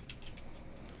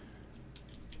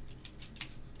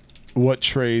 what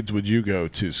trades would you go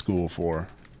to school for?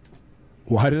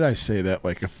 Why did I say that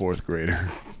like a fourth grader?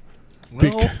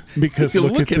 Well, because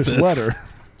look at this letter.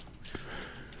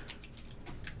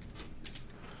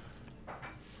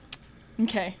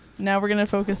 Okay. Now we're going to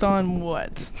focus on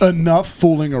what? Enough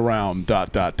fooling around, ... Go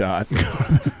oh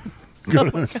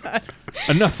my God.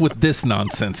 Enough with this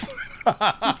nonsense.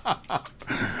 I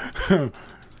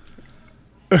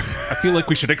feel like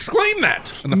we should exclaim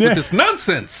that. Enough with this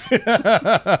nonsense.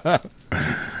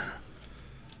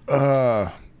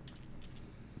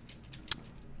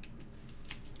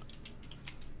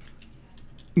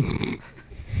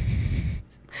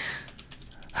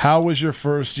 How was your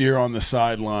first year on the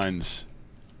sidelines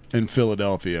in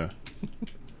Philadelphia?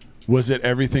 Was it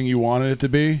everything you wanted it to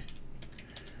be?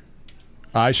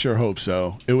 I sure hope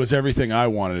so. It was everything I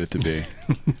wanted it to be.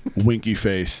 Winky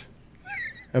face.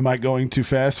 Am I going too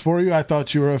fast for you? I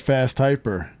thought you were a fast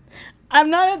typer. I'm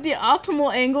not at the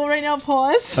optimal angle right now.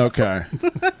 Pause. Okay.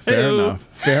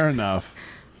 Fair enough.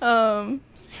 How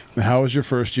was your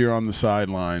first year on the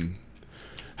sideline?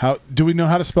 How do we know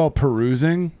how to spell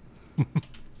perusing?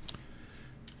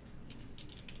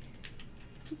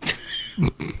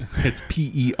 It's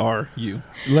P-E-R-U.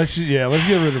 Let's get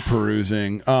rid of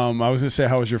perusing. I was gonna say,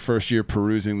 how was your first year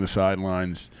perusing the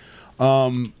sidelines?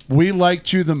 We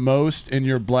liked you the most in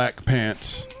your black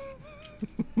pants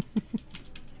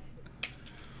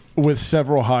with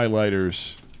several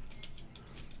highlighters.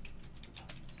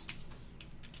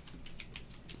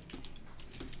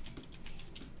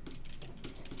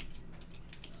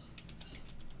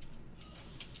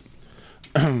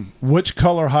 Which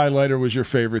color highlighter was your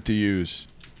favorite to use?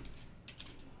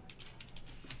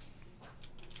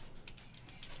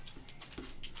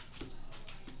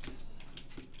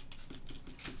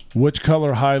 Which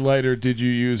color highlighter did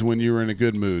you use when you were in a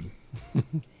good mood?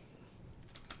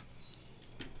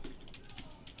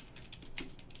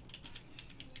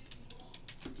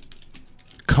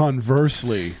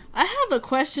 Conversely, I have a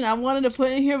question I wanted to put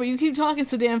in here, but you keep talking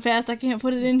so damn fast I can't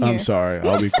put it in here. I'm sorry.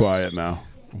 I'll be quiet now.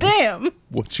 Damn.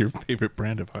 What's your favorite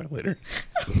brand of highlighter?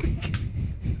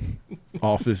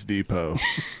 Office Depot.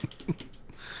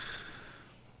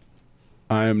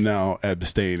 I am now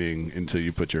abstaining until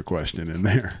you put your question in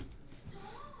there.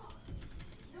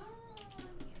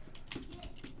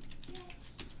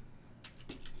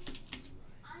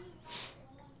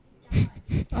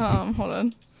 Hold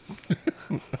on.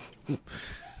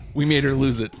 We made her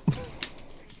lose it.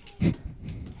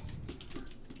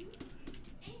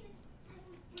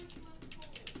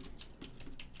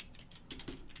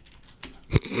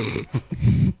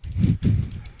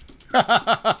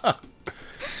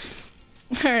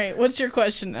 All right, what's your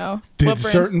question now? Did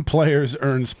certain players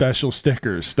earn special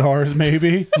stickers? Stars,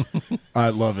 maybe? I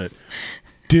love it.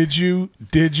 Did you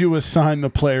assign the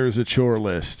players a chore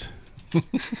list?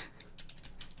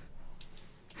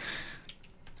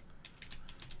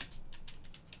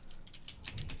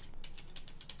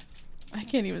 I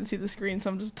can't even see the screen, so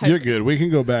I'm just typing. You're good. We can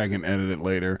go back and edit it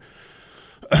later.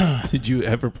 Did you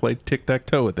ever play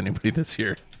tic-tac-toe with anybody this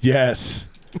year? Yes.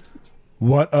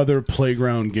 What other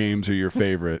playground games are your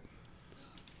favorite?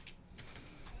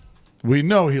 We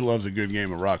know he loves a good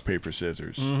game of rock, paper,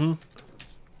 scissors. Mm-hmm.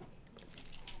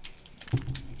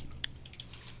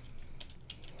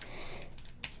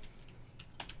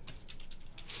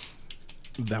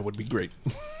 That would be great.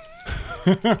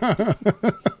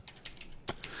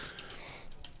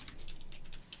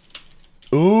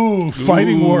 Ooh,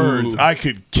 fighting Ooh. words. I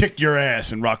could kick your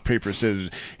ass in rock, paper, scissors.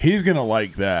 He's going to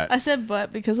like that. I said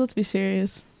but because let's be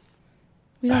serious.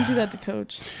 We don't do that to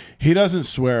Coach. He doesn't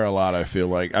swear a lot, I feel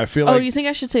like. Oh, you think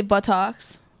I should say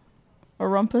buttocks? Or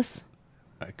rumpus?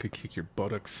 I could kick your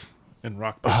buttocks and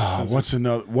rock. Paper,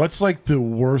 scissors. What's like the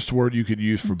worst word you could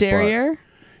use for Derriere? butt?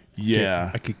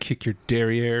 Yeah. I could kick your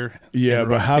derriere. Yeah, and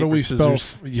but rock, how do paper, we spell?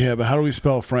 scissors. Yeah, but how do we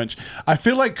spell French? I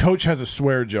feel like Coach has a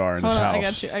swear jar in his Hold on,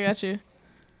 house. I got you.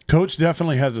 Coach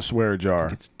definitely has a swear jar.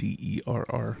 It's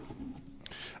DERR.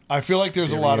 I feel like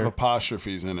there's a lot of Derriere.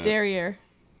 apostrophes in it. Derriere.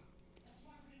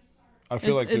 I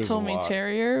feel like It there's told a me lot.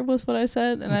 terrier was what I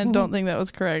said, and I don't think that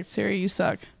was correct. Siri, you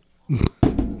suck.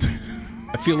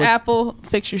 I feel like Apple,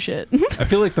 fix your shit. I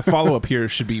feel like the follow-up here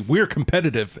should be "We're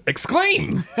competitive!"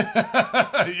 Exclaim!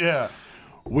 Yeah.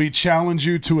 We challenge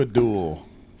you to a duel.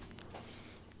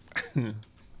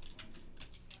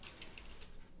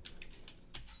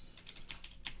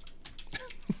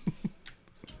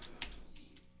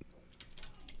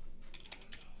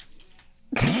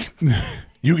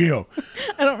 Yu-Gi-Oh!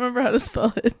 I don't remember how to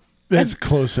spell it. That's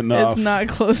close enough. It's not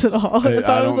close at all. I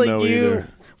thought it was don't like know either.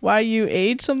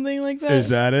 YUH, something like that. Is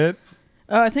that it?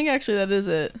 Oh, I think actually that is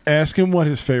it. Ask him what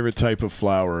his favorite type of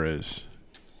flower is.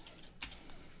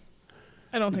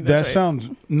 I don't think That that's right. sounds...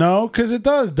 No, because it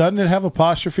does. Doesn't it have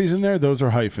apostrophes in there? Those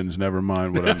are hyphens. Never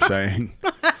mind what I'm saying.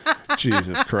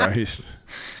 Jesus Christ.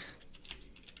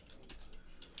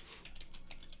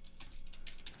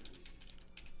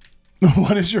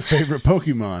 What is your favorite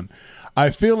Pokemon?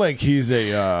 I feel like he's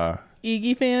a...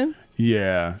 Eevee fan.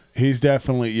 Yeah, he's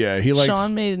definitely... Yeah, he likes...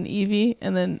 Sean made an Eevee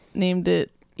and then named it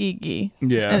Eevee.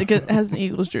 Yeah. And it has an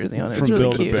Eagles jersey on it. From It's really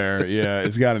Build-A-Bear. cute. Yeah,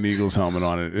 it's got an Eagles helmet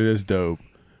on it. It is dope.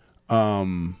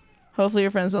 Hopefully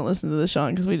your friends don't listen to this,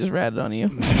 Sean, because we just ratted on you.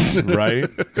 Right?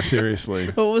 Seriously.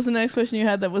 But what was the next question you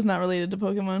had that was not related to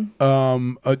Pokemon?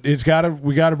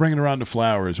 We gotta bring it around to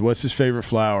flowers. What's his favorite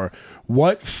flower?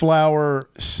 What flower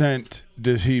scent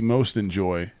does he most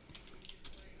enjoy?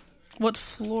 What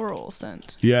floral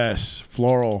scent? Yes,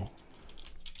 floral.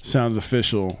 Sounds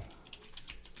official.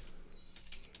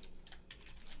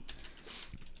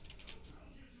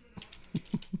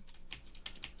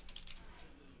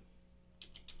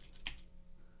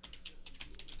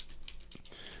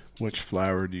 Which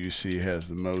flower do you see has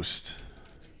the most?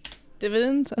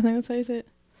 Dividends? I think that's how you say it.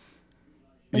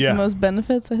 Like Yeah. the most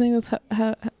benefits? I think that's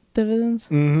how dividends.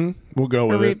 Mm-hmm. We'll go Or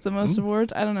with reap it. the most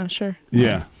awards? I don't know. Sure.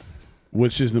 Yeah.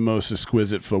 Which is the most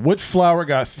exquisite flower? What flower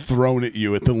got thrown at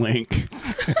you at the link?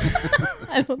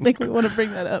 I don't think we want to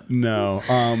bring that up. No.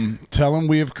 Tell him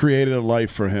we have created a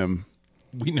life for him.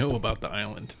 We know about the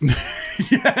island.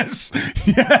 Yes.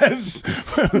 Yes.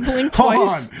 Blink Hold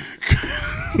twice.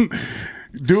 on.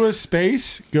 Do a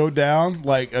space, go down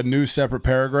like a new separate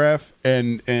paragraph,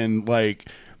 and like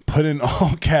put in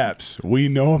all caps. We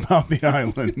know about the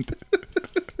island.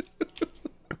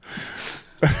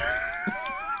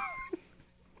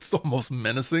 It's almost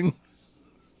menacing.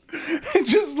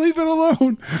 Just leave it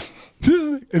alone.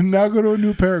 And now go to a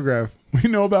new paragraph. We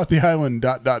know about the island. ...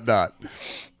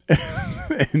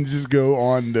 And just go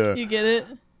on to. You get it?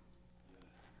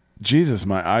 Jesus,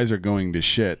 my eyes are going to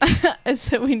shit. I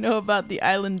said we know about the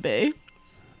island bay.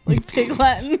 Like pig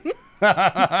Latin.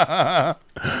 And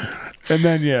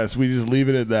then, yes, we just leave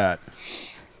it at that.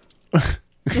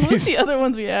 What was the other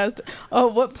ones we asked? Oh,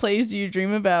 what plays do you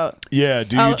dream about? Yeah,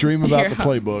 do you dream about the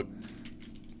playbook?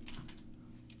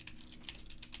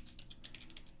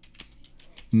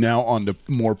 Now on to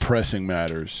more pressing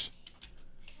matters.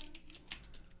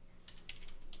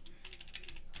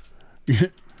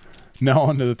 Now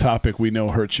on to the topic we know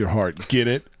hurts your heart. Get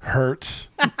it? Hurts.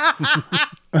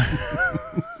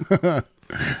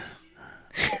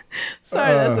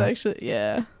 Sorry, that's actually,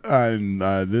 yeah.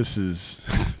 This is...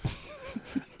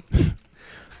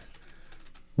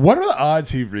 What are the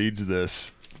odds he reads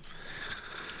this?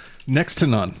 Next to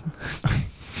none.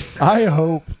 I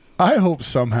hope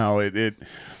somehow it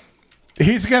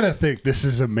he's got to think this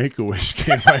is a Make-A-Wish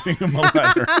kid writing him a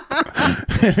letter.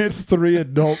 And it's 3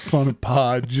 adults on a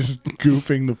pod just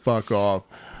goofing the fuck off.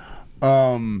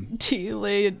 Do you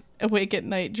lay awake at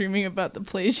night dreaming about the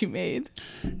plays you made?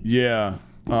 Yeah.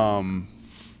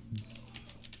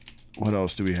 What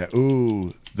else do we have?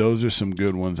 Ooh, those are some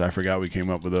good ones. I forgot we came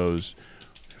up with those.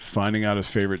 Finding out his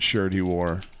favorite shirt he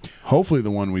wore. Hopefully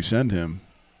the one we send him.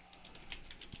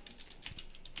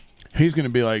 He's going to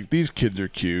be like, these kids are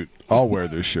cute. I'll wear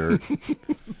their shirt.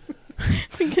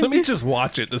 Let me just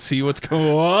watch it to see what's going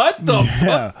on. What the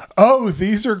fuck? Oh,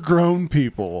 these are grown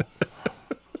people.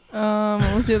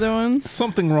 What was the other one?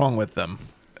 Something wrong with them.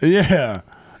 Yeah.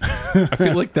 I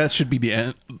feel like that should be the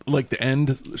end. Like the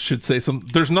end should say something.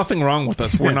 There's nothing wrong with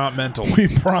us. We're not mental. We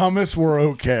promise we're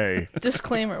okay.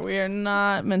 Disclaimer, we are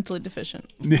not mentally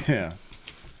deficient. Yeah.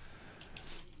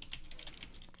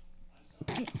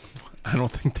 I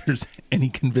don't think there's any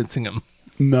convincing him.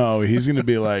 No, he's going to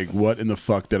be like, what in the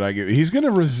fuck did I get? He's going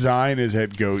to resign as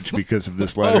head coach because of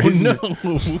this letter. Oh, He's no.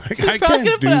 Like, I probably can't gonna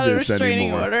do put out a this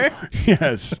restraining anymore. order.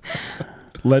 Yes.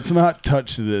 Let's not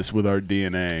touch this with our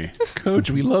DNA. Coach,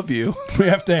 we love you. We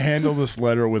have to handle this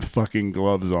letter with fucking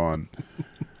gloves on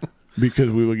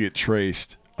because we will get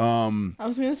traced. I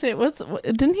was gonna say,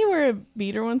 didn't he wear a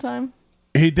beater one time?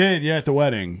 He did, yeah, at the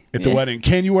wedding. At the wedding,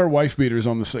 can you wear wife beaters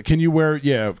on the? Can you wear?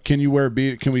 Yeah, can you wear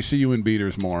beat? Can we see you in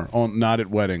beaters more? Not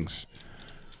at weddings.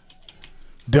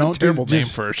 Don't terrible name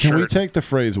for a Can we shirt. take the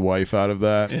phrase "wife" out of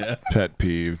that? Yeah. Pet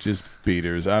peeve. Just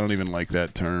beaters. I don't even like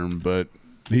that term, but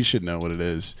he should know what it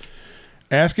is.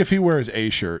 Ask if he wears A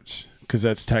shirts because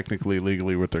that's technically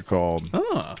legally what they're called.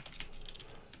 Ah.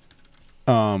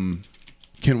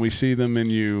 Can we see them in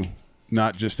you?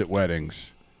 Not just at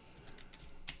weddings.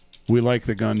 We like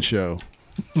the gun show.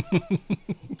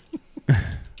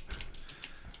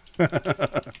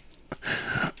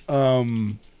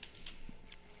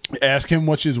 Ask him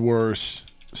which is worse,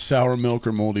 sour milk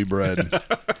or moldy bread.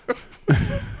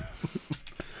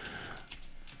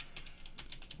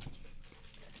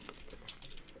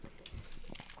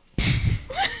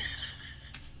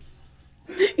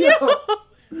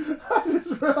 I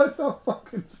just realized how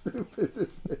fucking stupid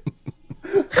this is.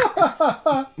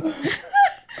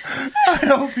 I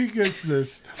hope he gets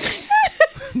this.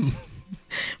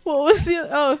 What was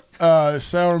the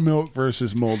Sour milk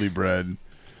versus moldy bread.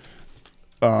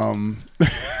 Then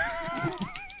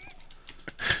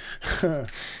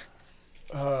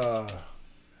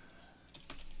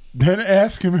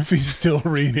ask him if he's still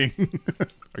reading.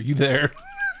 Are you there?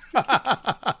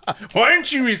 Why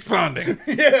aren't you responding?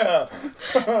 Yeah.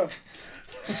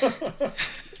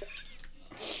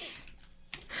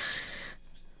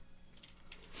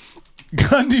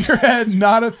 Gun to your head,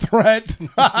 not a threat.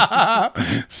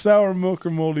 Sour milk or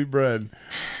moldy bread.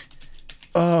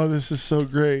 Oh, this is so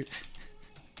great.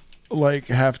 Like,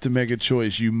 have to make a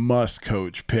choice. You must,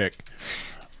 coach. Pick.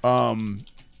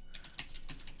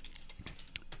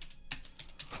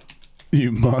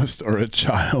 You must, or a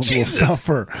child will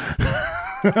suffer.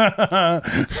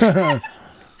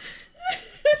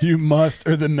 You must,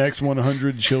 or the next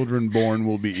 100 children born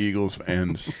will be Eagles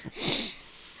fans.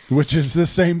 Which is the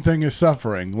same thing as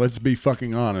suffering. Let's be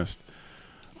fucking honest.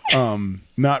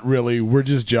 Not really. We're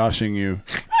just joshing you.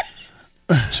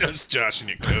 Just joshing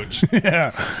you, coach.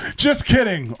 Yeah. Just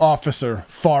kidding, Officer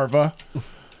Farva.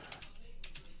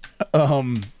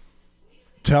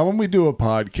 Tell him we do a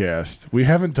podcast. We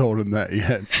haven't told him that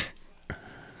yet.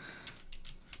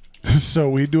 So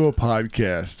we do a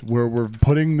podcast where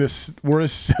we're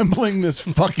assembling this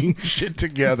fucking shit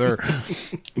together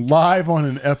live on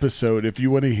an episode if you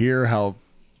want to hear how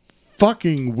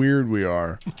fucking weird we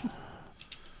are.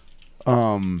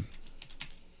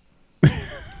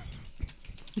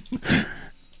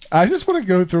 I just want to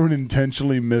go through and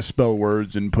intentionally misspell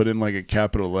words and put in like a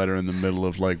capital letter in the middle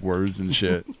of like words and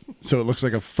shit. So it looks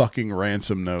like a fucking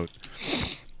ransom note.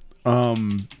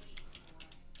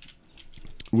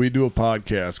 We do a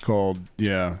podcast called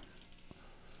the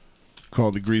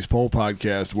Grease Pole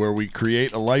Podcast, where we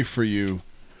create a life for you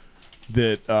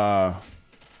that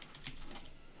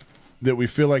we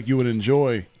feel like you would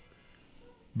enjoy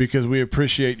because we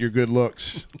appreciate your good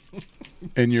looks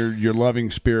and your loving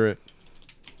spirit.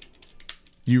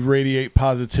 You radiate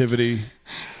positivity.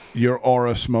 Your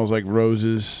aura smells like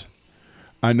roses.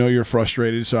 I know you're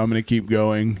frustrated, so I'm going to keep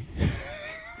going.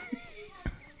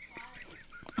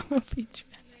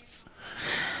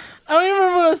 I don't even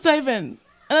remember what I was typing. And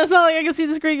it's not like I can see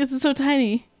the screen because it's so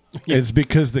tiny. It's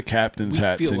because the captain's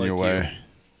hat's feel in your like way.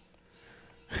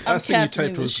 Last thing you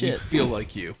captaining typed this was, "We shit. feel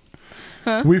like you."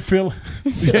 We feel...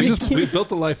 Yeah, We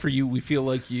built a life for you. We feel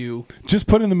like you. just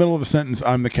put in the middle of a sentence,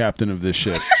 I'm the captain of this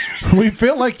ship. We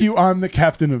feel like you, I'm the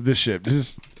captain of this ship.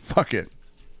 Just fuck it.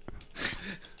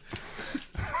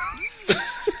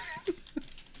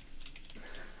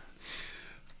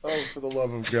 Oh, for the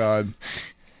love of God.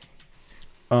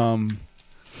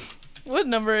 What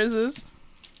number is this?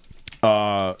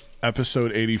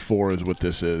 Episode 84 is what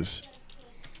this is.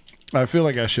 I feel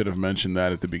like I should have mentioned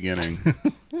that at the beginning.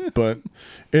 But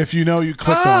if you know, you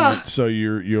clicked on it, so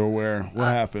you're aware. What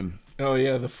happened? Oh,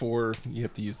 yeah, the 4. You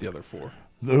have to use the other 4.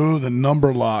 Ooh, the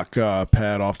number lock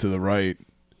pad off to the right.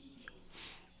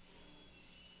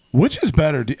 Which is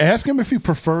better? Ask him if he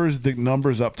prefers the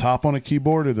numbers up top on a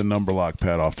keyboard or the number lock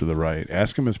pad off to the right.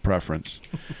 Ask him his preference.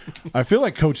 I feel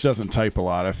like Coach doesn't type a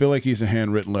lot. I feel like he's a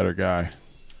handwritten letter guy.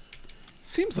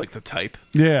 Seems like the type.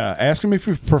 Yeah, ask him if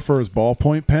he prefers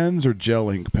ballpoint pens or gel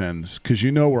ink pens, because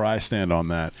you know where I stand on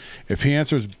that. If he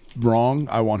answers wrong,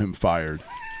 I want him fired.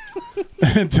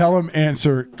 And tell him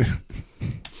answer.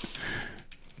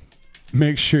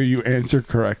 Make sure you answer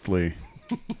correctly.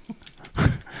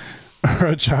 Or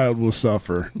a child will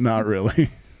suffer. Not really.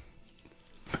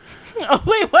 Oh,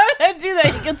 wait, why did I do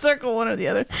that? You can circle one or the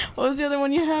other. What was the other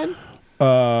one you had?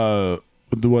 Was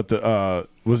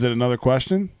it another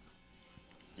question?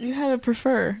 You had to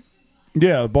prefer.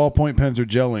 Yeah, ballpoint pens or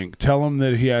gel ink. Tell him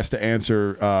that he has to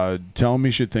answer. Tell him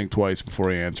he should think twice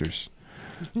before he answers.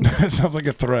 That sounds like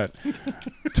a threat.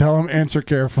 Tell him answer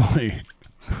carefully.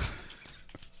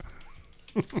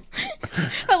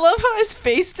 I love how I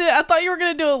spaced it. I thought you were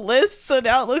going to do a list, so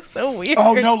now it looks so weird.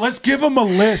 Oh, no, let's give him a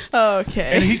list.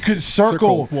 Okay. And he could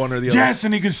circle one or the other. Yes,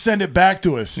 and he could send it back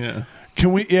to us. Yeah.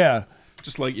 Can we? Yeah.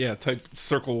 Just like, type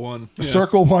circle 1. Yeah.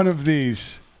 Circle one of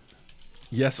these.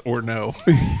 Yes or no.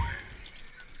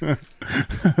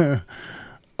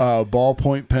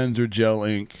 Ballpoint pens or gel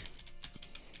ink.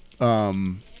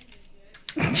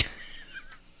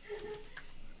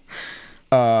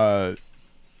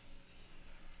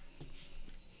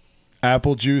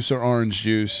 Apple juice or orange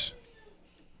juice.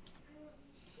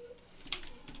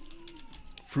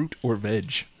 Fruit or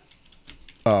veg.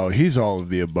 Oh, he's all of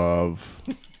the above.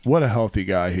 What a healthy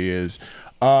guy he is.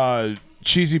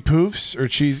 Cheesy poofs or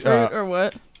cheese? Fruit or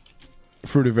what?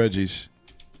 Fruit or veggies.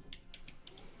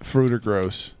 Fruit or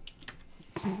gross.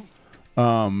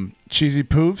 Cheesy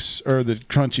poofs or the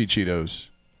crunchy Cheetos?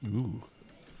 Ooh.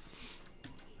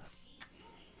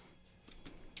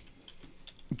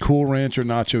 Cool Ranch or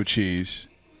nacho cheese?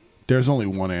 There's only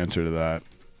one answer to that.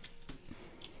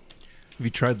 Have you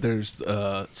tried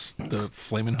the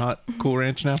Flamin' Hot Cool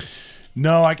Ranch now?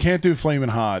 No, I can't do Flamin'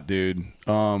 Hot, dude.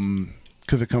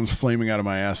 Because it comes flaming out of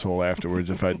my asshole afterwards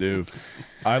if I do.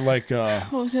 I like...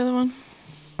 What was the other one?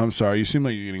 I'm sorry. You seem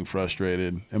like you're getting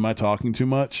frustrated. Am I talking too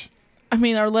much? I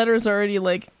mean, our letter's already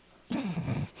like...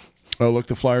 Oh, look,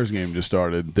 the Flyers game just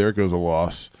started. There goes a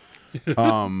loss.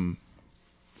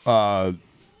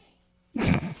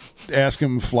 Ask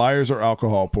him Flyers or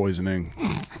alcohol poisoning.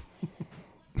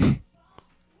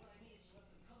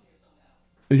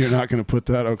 You're not going to put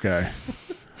that? Okay.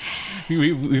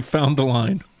 We found the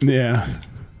line. Yeah.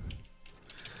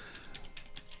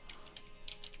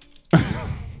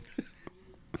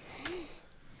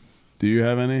 Do you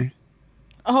have any?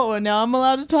 Oh, and now I'm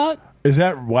allowed to talk? Is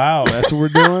that... Wow, that's what we're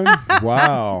doing?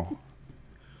 Wow.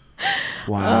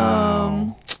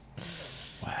 Wow.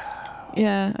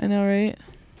 Yeah, I know, right?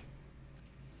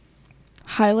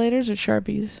 Highlighters or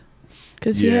Sharpies?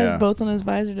 Because he has both on his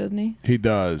visor, doesn't he? He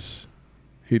does.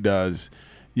 He does.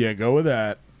 Yeah, go with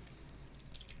that.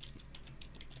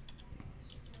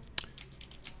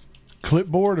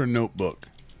 Clipboard or notebook?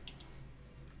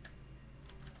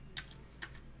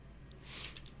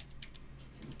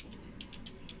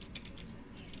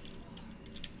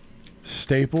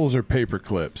 Staples or paper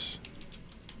clips?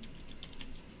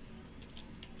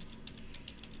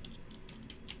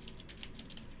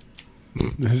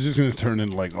 This is just going to turn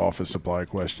into like office supply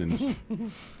questions.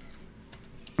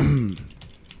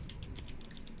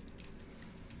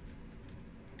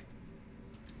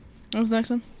 What's the next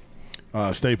one?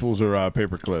 Staples or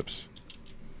paper clips?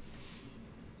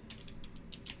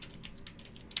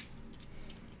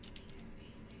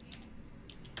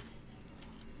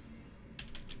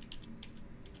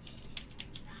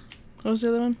 What was the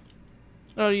other one?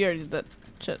 Oh, you already did that.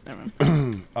 Shit, never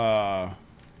mind.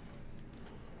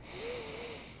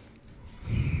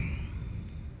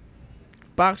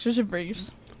 Boxers or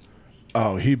briefs?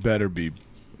 Oh, he better be.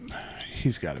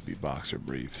 He's got to be boxer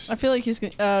briefs. I feel like he's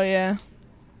gonna. Oh yeah.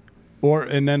 Or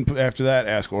and then after that,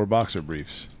 ask or boxer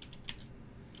briefs.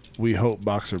 We hope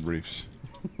boxer briefs.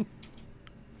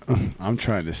 I'm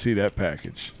trying to see that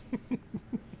package.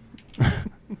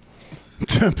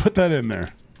 Put that in there.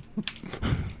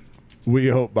 We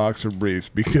hope boxer briefs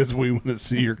because we want to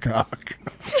see your cock.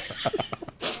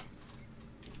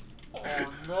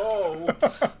 Oh no.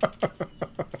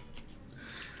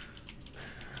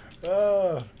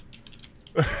 Oh.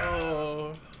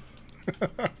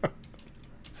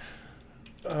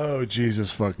 Oh Oh,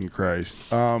 Jesus fucking Christ.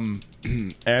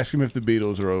 Ask him if the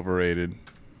Beatles are overrated.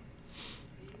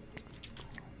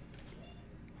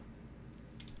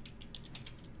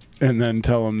 And then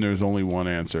tell him there's only one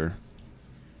answer.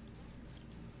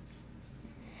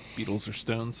 Beatles or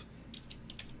Stones?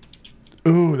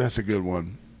 Ooh, that's a good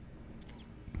one.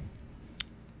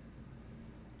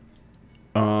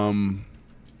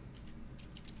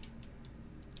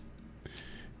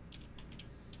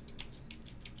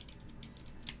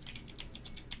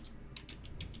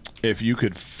 If you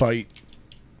could fight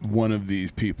one of these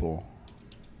people,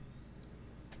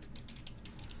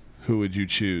 who would you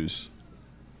choose?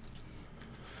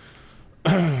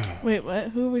 Wait, what?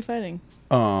 Who are we fighting?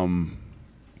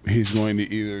 He's going to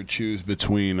either choose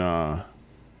between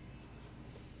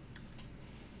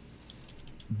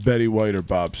Betty White or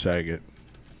Bob Saget.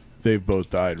 They've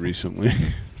both died recently.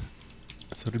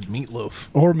 So did Meatloaf.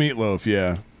 Or Meatloaf,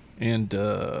 yeah. And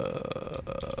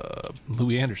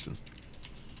Louis Anderson.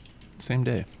 Same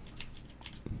day.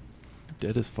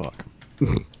 Dead as fuck.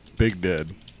 Big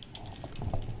dead.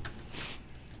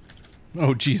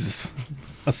 Oh, Jesus.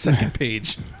 A second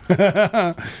page.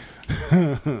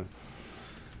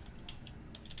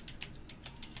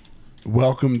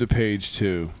 Welcome to page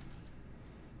 2.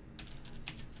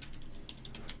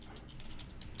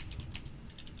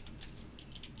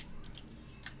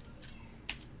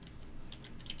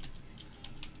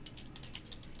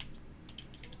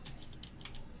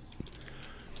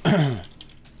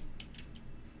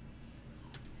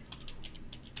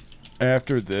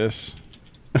 After this,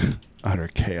 utter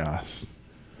chaos.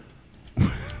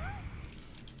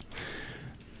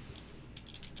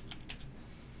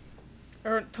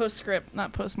 Or postscript,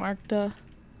 not postmarked.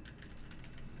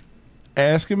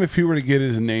 Ask him if he were to get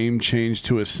his name changed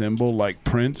to a symbol like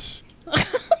Prince.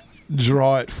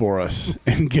 Draw it for us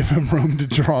and give him room to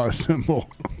draw a symbol.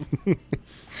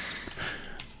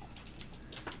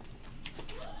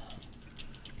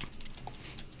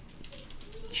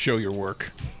 Show your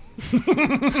work.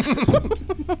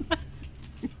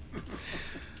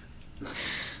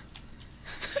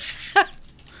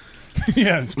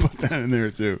 Yes, put that in there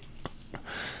too.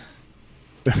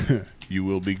 You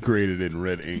will be graded in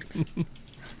red ink.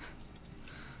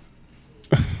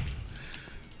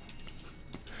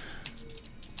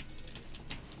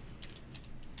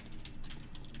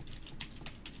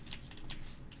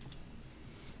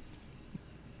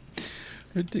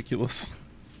 Ridiculous.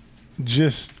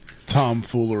 Just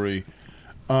tomfoolery.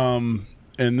 And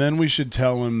then we should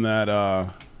tell him that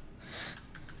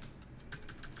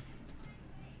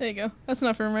There you go. That's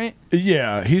enough for him, right?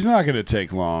 yeah, he's not going to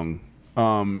take long.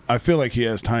 I feel like he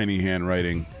has tiny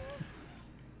handwriting.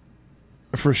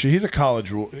 For sure, he's a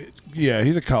college rule. Yeah,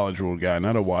 he's a college rule guy,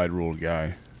 not a wide rule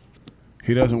guy.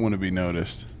 He doesn't want to be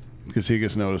noticed because he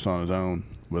gets noticed on his own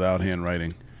without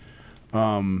handwriting.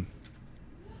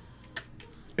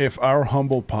 If our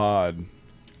humble pod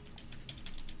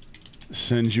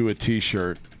sends you a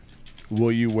T-shirt,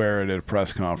 will you wear it at a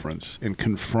press conference and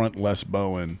confront Les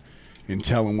Bowen and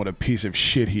tell him what a piece of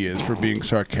shit he is for being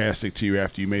sarcastic to you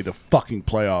after you made the fucking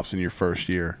playoffs in your first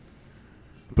year?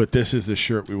 But this is the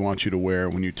shirt we want you to wear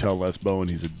when you tell Les Bowen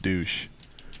he's a douche.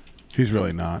 He's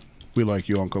really not. We like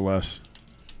you, Uncle Les.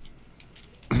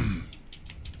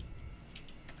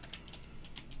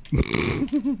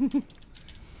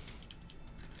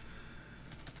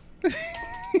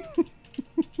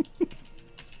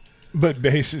 But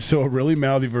so a really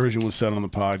mouthy version was said on the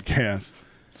podcast.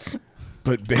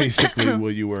 But basically,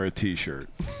 will you wear a T-shirt?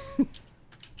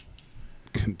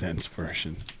 Condensed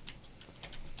version.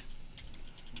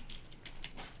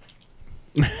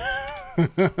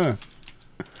 The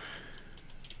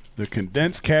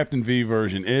condensed Captain V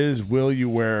version is, will you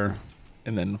wear...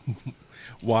 And then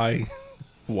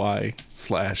Y/N.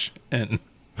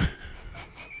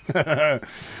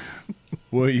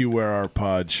 Will you wear our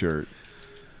pod shirt?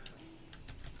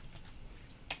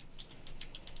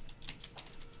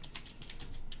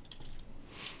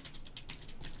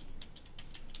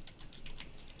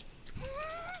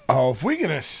 Oh, if we get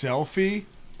a selfie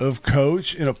of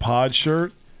Coach in a pod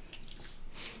shirt,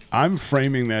 I'm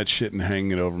framing that shit and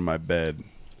hanging it over my bed.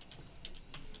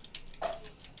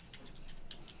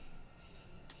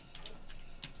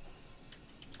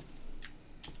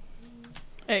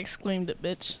 I exclaimed it,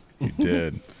 bitch. You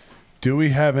did. Do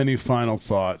we have any final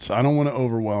thoughts? I don't want to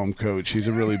overwhelm Coach. He's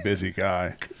a really busy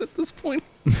guy. Because at this point,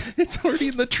 it's already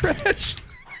in the trash.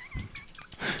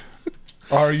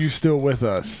 Are you still with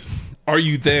us? Are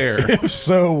you there? If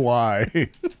so, why?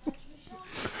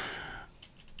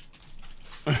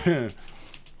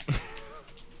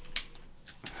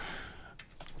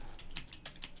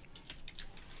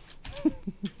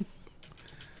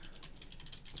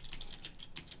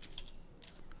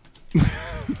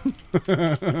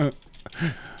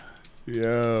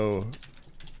 Yo.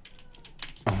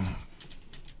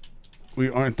 We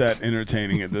aren't that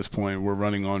entertaining at this point. We're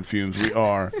running on fumes. We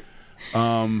are.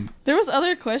 There was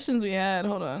other questions we had.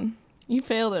 Hold on. You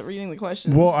failed at reading the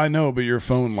questions. Well, I know, but your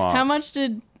phone locked. How much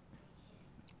did...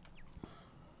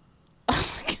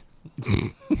 Oh my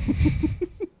God.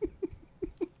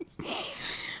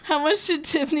 How much did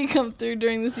Tiffany come through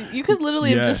during the season? You could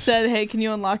literally have just said, hey, can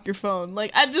you unlock your phone?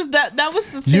 Like, that was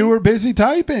the thing. You were busy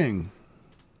typing.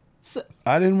 So,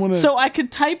 I didn't want to... So I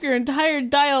could type your entire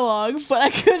dialogue, but I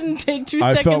couldn't take 2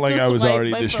 seconds. I felt like to I was swipe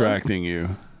already my distracting you.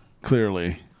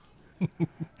 Clearly.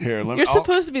 Here, let me... You're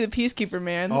supposed to be the peacekeeper,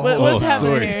 man. Oh, What's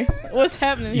happening sorry. here? What's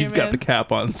happening here, You've man? got the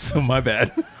cap on, so my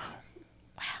bad.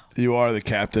 You are the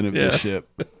captain of this ship.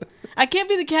 I can't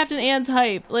be the captain and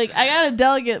type. Like, I got a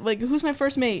delegate. Like, who's my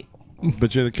first mate?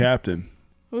 But you're the captain.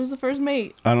 Who's the first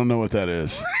mate? I don't know what that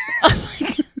is.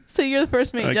 So you're the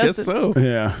first mate, I Justin. guess so.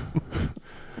 Yeah.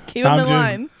 Keep him in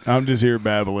line. I'm just here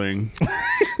babbling.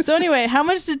 So anyway, how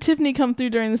much did Tiffany come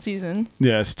through during the season?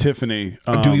 Yes, Tiffany.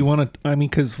 Do we want to? I mean,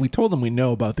 because we told them we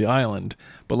know about the island,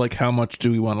 but like, how much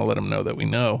do we want to let them know that we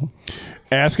know?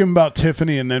 Ask him about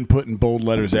Tiffany and then put in bold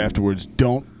letters afterwards.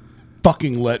 Don't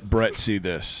fucking let Brett see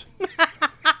this.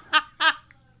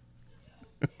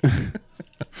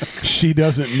 She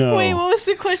doesn't know. Wait, what was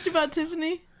the question about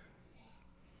Tiffany?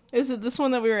 Is it this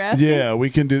one that we were asking? Yeah, we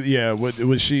can do. Yeah, what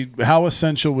was she? How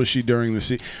essential was she during the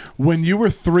season? When you were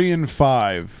 3 and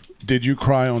 5, did you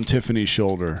cry on Tiffany's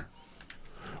shoulder?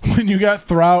 When you got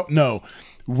no.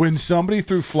 When somebody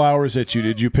threw flowers at you,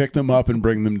 did you pick them up and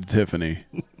bring them to Tiffany?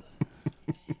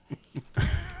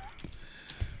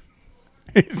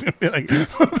 He's gonna be like,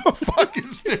 "What the fuck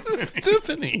is Tiffany?"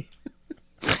 Tiffany.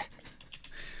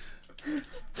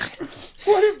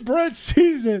 What if Brett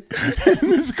sees it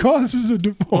and this causes a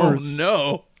divorce? Oh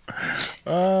no.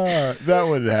 That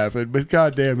wouldn't happen, but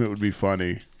goddamn, it would be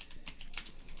funny.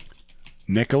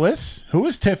 Nicholas, who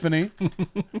is Tiffany?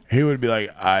 He would be like,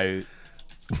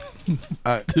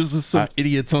 This is some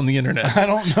idiots on the internet. I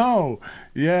don't know.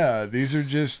 Yeah, these are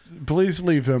just. Please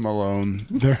leave them alone.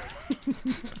 They're.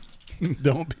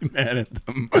 Don't be mad at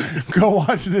them. Go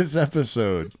watch this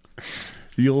episode.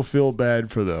 You'll feel bad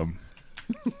for them.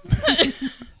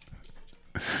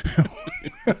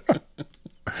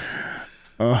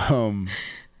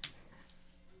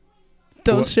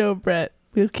 Don't show Brett.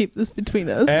 We'll keep this between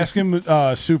us. Ask him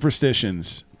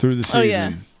superstitions through the season. Oh,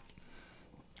 yeah.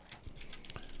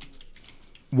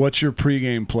 What's your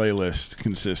pregame playlist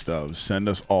consist of? Send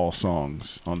us all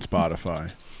songs on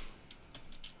Spotify.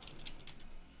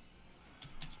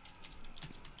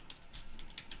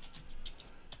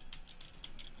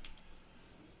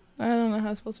 I don't know how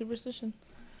to spell superstition.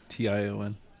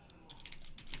 TION.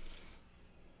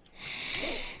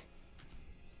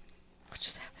 What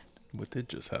just happened? What did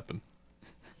just happen?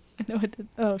 I know I did.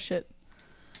 Oh shit!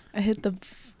 I hit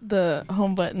the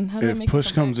home button. How do I If make push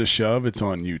it come comes back? to shove, it's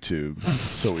on YouTube,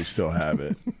 so we still have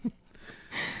it.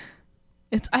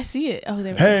 I see it. Oh,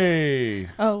 there. It is. Hey,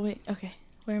 Oh wait. Okay.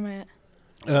 Where am I at?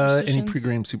 Any Superstitions.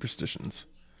 pre-game superstitions?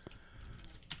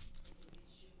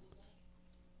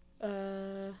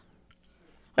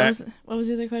 What was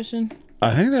the other question?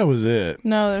 I think that was it.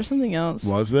 No, there's something else.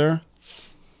 Was there?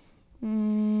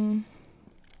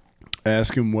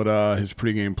 Ask him what his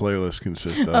pregame playlist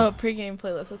consists of. Oh, pregame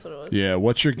playlist. That's what it was. Yeah,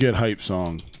 what's your get hype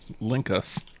song? Link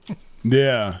us.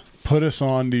 Yeah, put us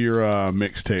on to your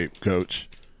mixtape, Coach.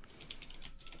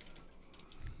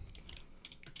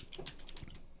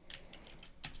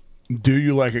 Do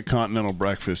you like a continental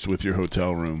breakfast with your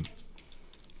hotel room?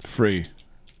 Free.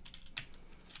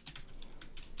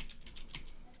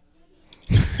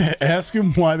 Ask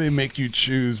him why they make you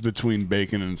choose between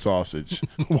bacon and sausage.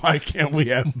 Why can't we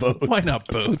have both? Why not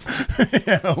both?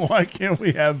 Yeah, why can't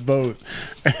we have both?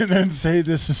 And then say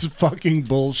this is fucking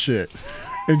bullshit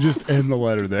and just end the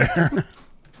letter there.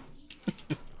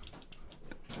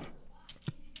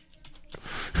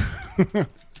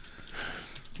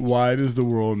 Why does the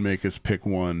world make us pick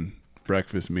one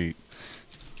breakfast meat?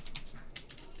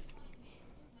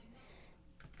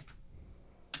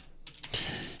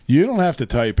 You don't have to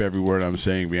type every word I'm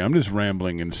saying, B. I'm just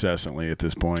rambling incessantly at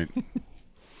this point.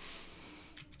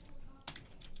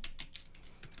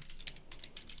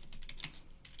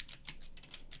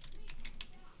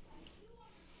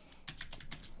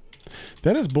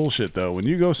 That is bullshit, though. When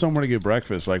you go somewhere to get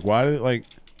breakfast, like, why did like?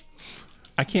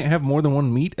 I can't have more than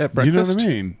one meat at breakfast. You know what I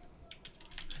mean?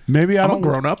 Maybe I I'm don't a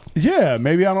grown up. Yeah,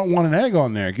 maybe I don't want an egg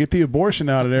on there. Get the abortion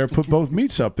out of there. Put both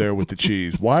meats up there with the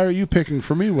cheese. Why are you picking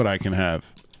for me what I can have?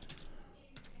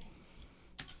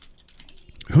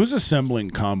 Who's assembling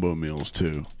combo meals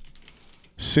too?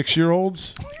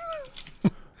 6-year-olds?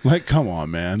 Like, come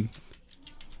on, man.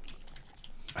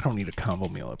 I don't need a combo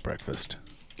meal at breakfast.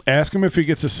 Ask him if he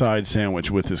gets a side sandwich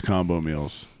with his combo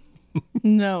meals.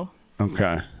 No.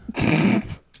 Okay.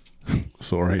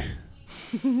 Sorry.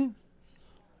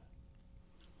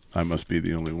 I must be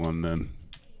the only one then.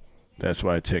 That's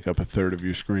why I take up a third of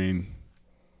your screen.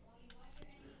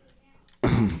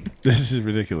 This is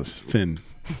ridiculous. Finn.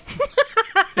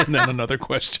 And then another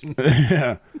question.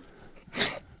 Yeah.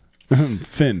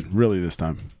 Finn, really this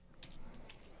time.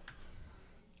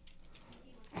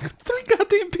 3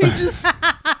 goddamn pages.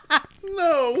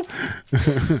 No.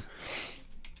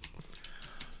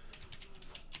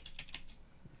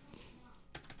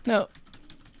 No.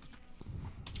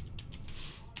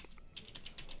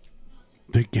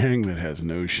 The gang that has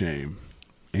no shame.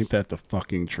 Ain't that the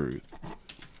fucking truth?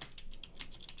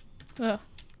 Oh.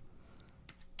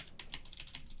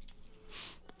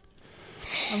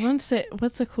 I want to say,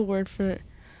 what's a cool word for,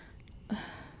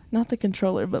 not the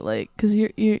controller, but like, because you're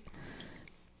the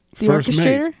First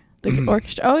orchestrator? mate. The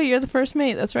orchestra. Oh, you're the first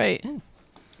mate. That's right.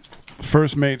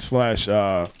 First mate /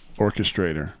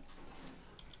 orchestrator.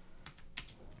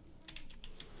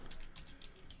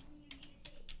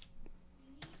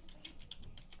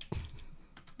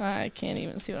 I can't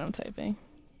even see what I'm typing.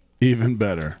 Even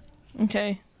better.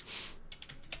 Okay.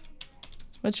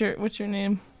 What's your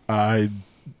name? I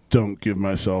don't give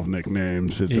myself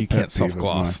nicknames. It's You a pet can't peeve of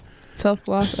self-gloss. mine.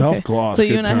 Self-gloss. Self-gloss, Okay. So you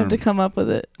good and I have term. to come up with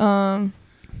it. The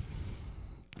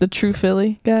true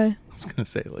Philly guy. I was going to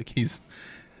say, like, he's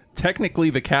technically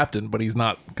the captain, but he's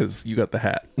not because you got the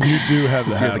hat. You do have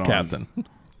the You're hat the on. captain.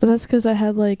 But that's because I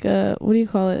had like what do you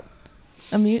call it?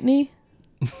 A mutiny.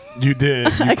 You did.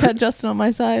 I got Justin on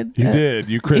my side. You did.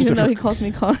 You Even Christopher. though he calls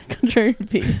me Contrary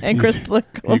P and Christopher You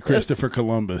Columbus. Christopher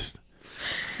Columbus.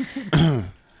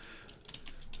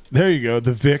 There you go.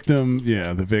 The victim.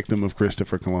 Yeah, the victim of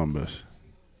Christopher Columbus.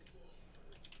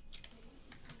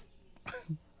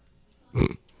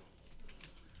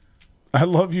 I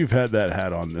love you've had that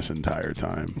hat on this entire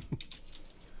time.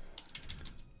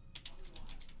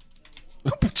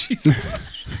 Oh, Jesus.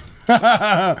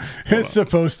 It's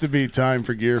supposed to be time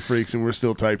for Gear Freaks, and we're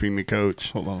still typing the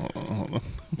coach. Hold on.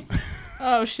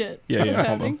 Oh shit. Yeah, What's hold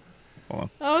happening? on. Hold on.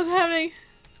 Oh, what's happening?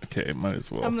 Okay, might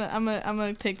as well. I'm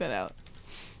gonna take that out.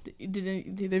 Did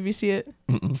either of you see it?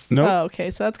 Nope. Oh,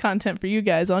 okay. So that's content for you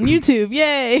guys on YouTube.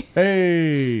 Yay!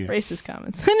 Hey. Racist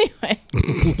comments. Anyway.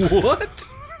 What?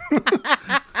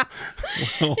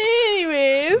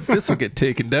 Anyways, This will get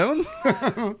taken down.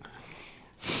 I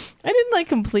didn't like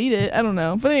complete it. I don't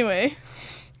know, but anyway.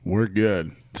 We're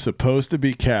good. Supposed to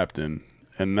be captain,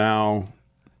 and now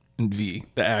And V,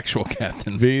 the actual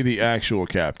captain. V, the actual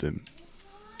captain.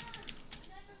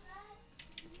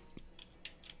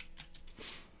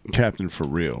 Captain for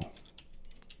real.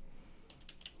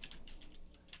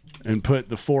 And put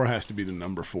the 4 has to be the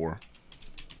number 4.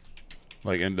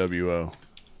 Like NWO.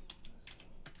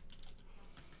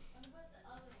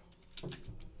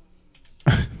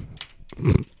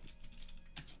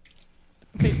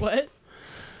 Wait, what?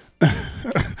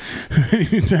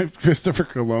 You type Christopher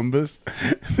Columbus.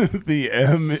 The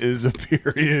M is a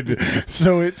period.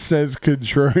 So it says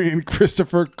contrarian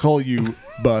Christopher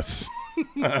Columbus.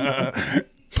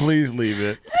 Please leave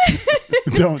it.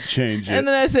 Don't change it. And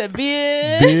then I said,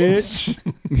 bitch.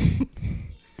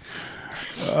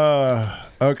 Bitch.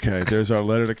 Okay, there's our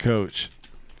letter to Coach.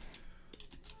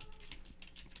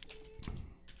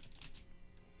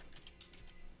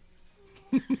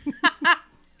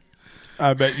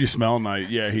 I bet you smell nice.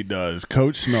 Yeah, he does.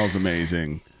 Coach smells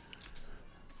amazing.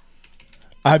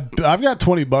 I've got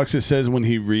 $20 that says when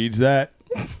he reads that,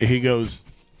 he goes,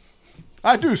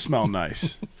 I do smell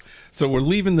nice. So we're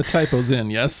leaving the typos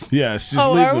in, yes? Yes, just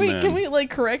Oh, leave are them we? in. Can we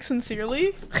like correct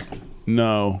sincerely?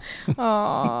 No.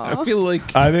 I feel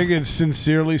like I think it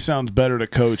sincerely sounds better to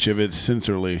Coach if it's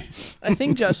sincerely. I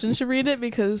think Justin should read it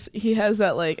because he has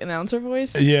that like announcer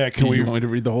voice. Yeah, can you we? want me to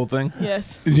read the whole thing?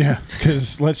 Yes. Yeah,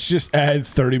 because let's just add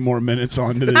 30 more minutes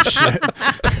onto this shit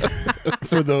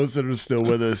for those that are still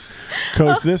with us.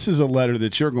 Coach, this is a letter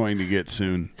that you're going to get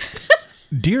soon.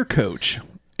 Dear Coach,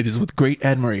 it is with great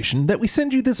admiration that we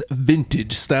send you this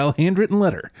vintage-style handwritten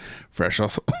letter, fresh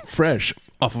off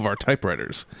of our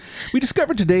typewriters. We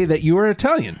discovered today that you are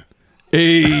Italian.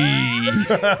 Hey!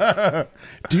 Do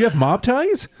you have mob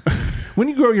ties? When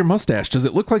you grow your mustache, does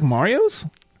it look like Mario's?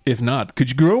 If not, could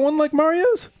you grow one like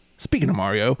Mario's? Speaking of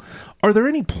Mario, are there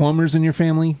any plumbers in your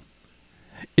family?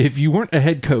 If you weren't a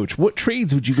head coach, what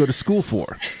trades would you go to school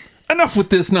for? Enough with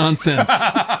this nonsense.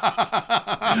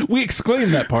 We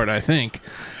exclaimed that part, I think.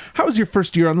 How was your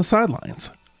first year on the sidelines?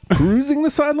 Cruising the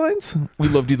sidelines? We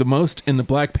loved you the most in the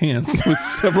black pants with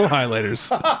several highlighters.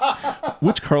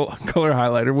 Which color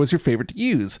highlighter was your favorite to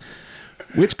use?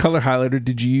 Which color highlighter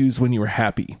did you use when you were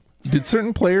happy? Did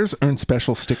certain players earn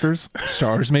special stickers?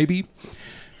 Stars, maybe?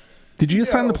 Did you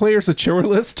assign the players a chore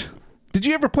list? Did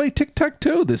you ever play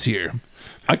tic-tac-toe this year?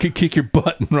 I could kick your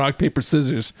butt in rock, paper,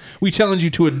 scissors. We challenge you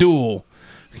to a duel.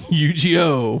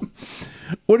 Yu-Gi-Oh!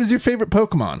 What is your favorite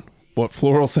Pokemon? What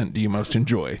floral scent do you most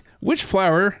enjoy? Which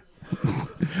flower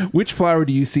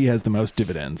do you see has the most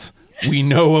dividends? We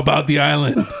know about the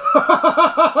island. The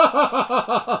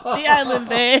island,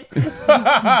 babe.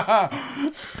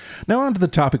 Now on to the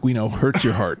topic we know hurts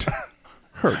your heart.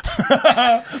 Hurts.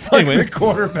 Anyway, the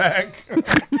quarterback.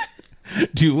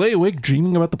 Do you lay awake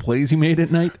dreaming about the plays you made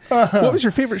at night? What was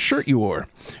your favorite shirt you wore?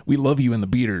 We love you in the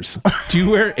beaters. Do you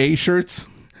wear A shirts?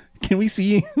 Can we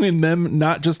see you in them,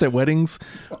 not just at weddings?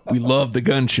 We love the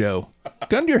gun show.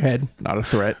 Gun to your head, not a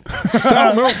threat.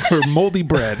 Sour milk or moldy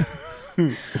bread.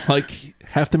 Like,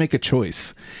 have to make a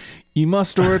choice. You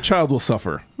must or a child will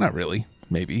suffer. Not really.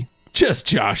 Maybe. Just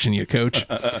joshing you, coach.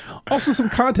 Also some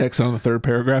context on the third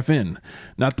paragraph in.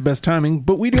 Not the best timing,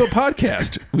 but we do a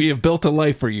podcast. We have built a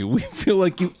life for you. We feel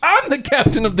like you. I'm the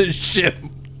captain of this ship.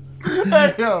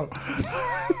 I know.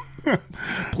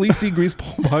 Please see Grease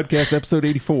Pole Podcast episode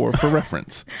 84 for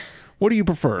reference. What do you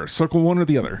prefer, circle one or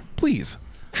the other? Please.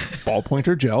 Ballpoint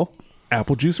or gel,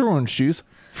 apple juice or orange juice,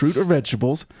 fruit or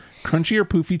vegetables, crunchy or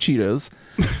poofy Cheetos,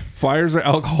 flyers or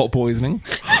alcohol poisoning,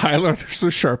 highlighters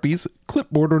or Sharpies,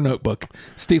 clipboard or notebook,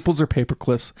 staples or paper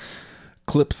clips,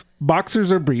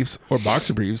 boxers or briefs, or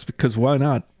boxer briefs, because why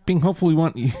not? Being hopeful, we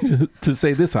want you to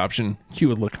say this option. You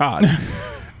would look hot.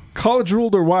 College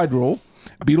ruled or wide rule,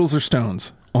 Beatles or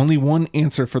Stones. Only one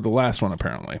answer for the last one,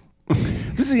 apparently.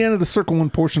 This is the end of the circle one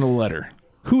portion of the letter.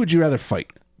 Who would you rather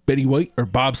fight, Betty White or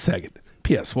Bob Saget?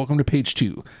 P.S. Welcome to page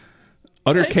 2.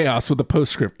 Utter chaos with a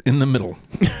postscript in the middle.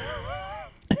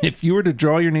 If you were to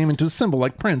draw your name into a symbol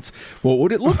like Prince, what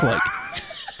would it look like?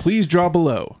 Please draw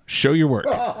below. Show your work.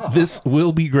 This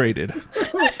will be graded.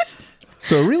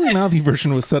 So a really mouthy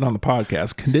version was said on the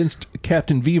podcast. Condensed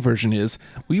Captain V version is,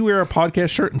 will you wear a podcast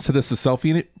shirt and send us a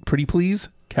selfie in it? Pretty please?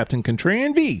 Captain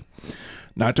Contrarian V.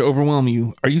 Not to overwhelm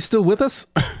you, are you still with us?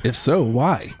 If so,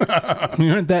 why? We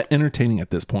aren't that entertaining at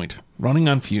this point. Running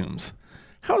on fumes.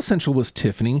 How essential was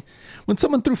Tiffany? When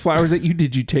someone threw flowers at you,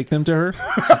 did you take them to her?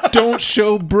 Don't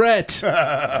show Brett.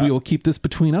 We will keep this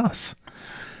between us.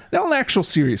 Now an actual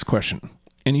serious question.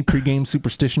 Any pregame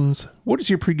superstitions? What does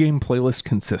your pregame playlist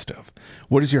consist of?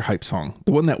 What is your hype song?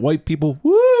 The one that white people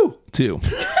woo to.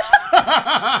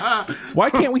 Why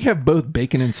can't we have both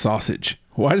bacon and sausage?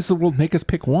 Why does the world make us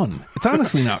pick one? It's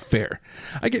honestly not fair.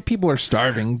 I get people are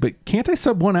starving, but can't I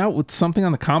sub one out with something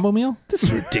on the combo meal? This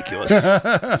is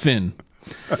ridiculous. Finn.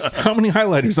 How many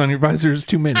highlighters on your visor is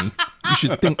too many? You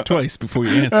should think twice before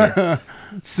you answer.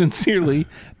 Sincerely,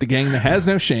 the gang that has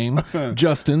no shame,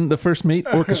 Justin, the first mate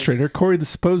orchestrator, Cory, the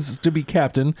supposed to be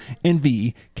captain, and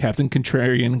V, Captain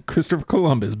Contrarian, Christopher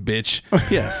Columbus, bitch.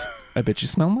 Yes, I bet you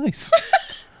smell nice.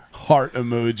 Heart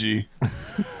emoji.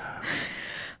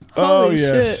 Holy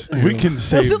yes. shit. We can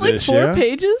save Was it like this, 4 yeah?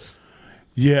 pages?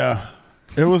 Yeah.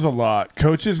 It was a lot.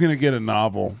 Coach is going to get a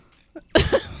novel.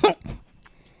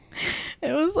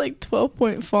 It was like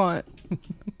 12-point font.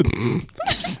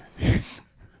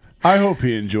 I hope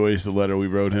he enjoys the letter we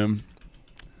wrote him.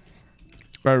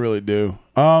 I really do.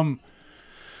 That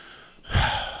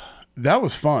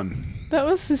was fun. That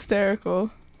was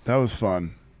hysterical. That was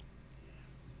fun.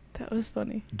 That was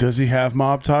funny. Does he have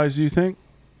mob ties, do you think?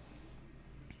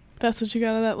 That's what you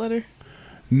got out of that letter?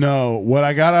 No. What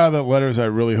I got out of that letter is I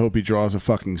really hope he draws a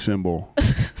fucking symbol.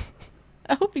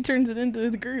 I hope he turns it into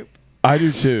the group. I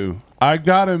do too. I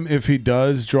got him, if he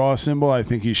does draw a symbol, I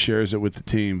think he shares it with the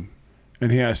team.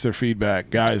 And he asks their feedback.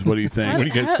 Guys, what do you think? What do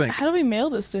you guys think? How do we mail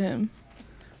this to him?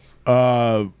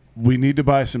 We need to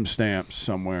buy some stamps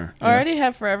somewhere. I already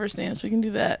have forever stamps. We can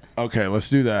do that. Okay, let's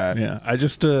do that. Yeah, I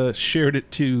just shared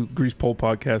it to Grease Pole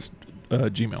Podcast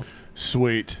Gmail.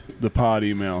 Sweet. The pod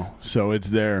email. So it's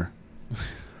there.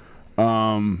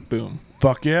 Boom.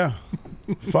 Fuck yeah.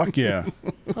 Fuck yeah.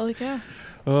 Holy cow.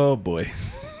 Oh, boy.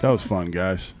 That was fun,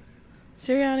 guys.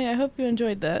 Sirianni, I hope you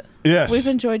enjoyed that. Yes. We've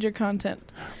enjoyed your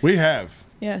content. We have.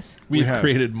 Yes. We've have.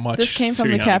 created much This came from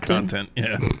the Sirianni captain. content.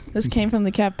 Yeah. This came from the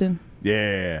captain.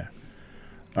 Yeah.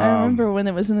 I remember when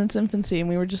it was in its infancy and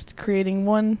we were just creating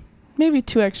 1, maybe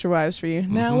 2 extra wives for you.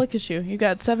 Now look at you. You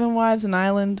got 7 wives, an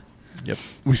island. Yep.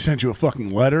 We sent you a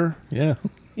fucking letter. Yeah.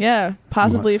 Yeah,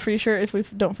 possibly a free shirt if we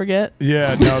don't forget.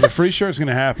 Yeah, no, the free shirt's going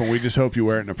to happen. We just hope you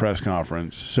wear it in a press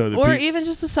conference. So even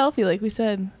just a selfie, like we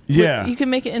said. Yeah. You can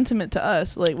make it intimate to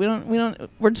us. Like we're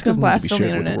just going to blast it on the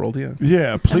internet. With the world,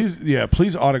 Yeah,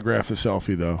 please autograph the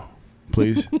selfie though.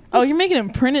 Please. Oh, you're making him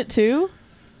print it too?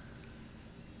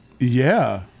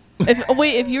 Yeah.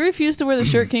 If you refuse to wear the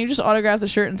shirt, can you just autograph the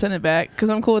shirt and send it back? Because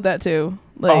I'm cool with that too.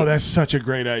 Like, that's such a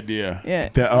great idea. Yeah.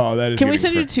 That is. Can we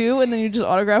send you two and then you just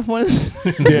autograph one?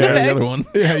 The other one.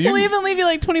 Yeah, we'll even leave you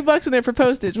like $20 in there for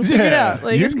postage. We'll figure it out.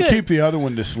 Like, you it's can good. keep the other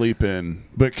one to sleep in,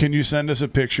 but can you send us a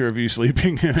picture of you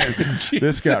sleeping in it?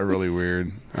 This got really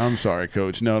weird. I'm sorry,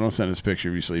 Coach. No, don't send us a picture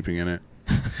of you sleeping in it.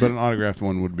 But an autographed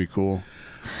one would be cool.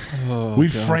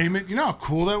 We'd frame it. You know how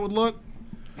cool that would look?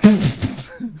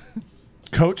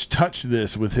 Coach touched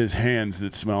this with his hands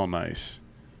that smell nice.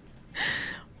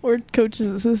 Or Coach's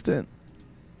assistant.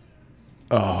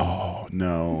 Oh,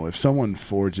 no. If someone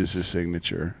forges his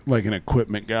signature, like an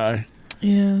equipment guy,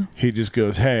 yeah, he just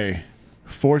goes, hey,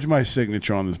 forge my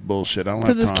signature on this bullshit. I don't for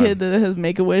have this time. kid that has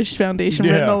Make-A-Wish Foundation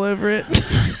written all over it.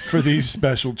 For these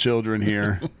special children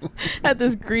here. At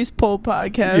this Grease Pole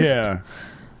podcast. Yeah.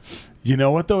 You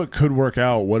know what, though? It could work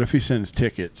out. What if he sends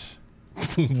tickets?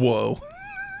 Whoa.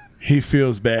 He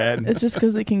feels bad. It's just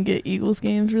because they can get Eagles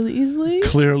games really easily.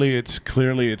 Clearly it's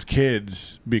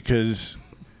kids because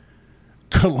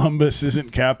Columbus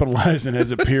isn't capitalized and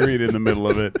has a period in the middle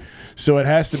of it. So it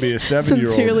has to be a 7-year-old.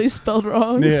 Sincerely spelled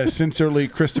wrong. Yeah, sincerely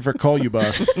Christopher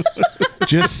Colubus.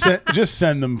 just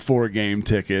send them 4 game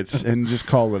tickets and just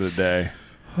call it a day.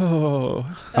 Oh.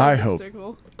 I hope.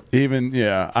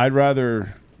 I'd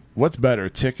rather... What's better,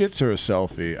 tickets or a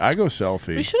selfie? I go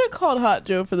selfie. We should have called Hot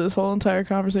Joe for this whole entire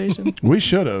conversation. We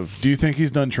should have. Do you think he's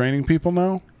done training people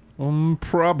now?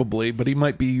 Probably, but he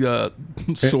might be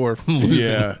sore from losing.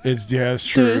 Yeah, it's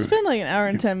true. Dude, it's been like an hour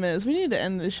and 10 minutes. We need to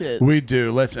end this shit. We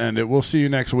do. Let's end it. We'll see you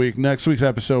next week. Next week's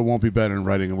episode won't be better than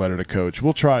writing a letter to Coach.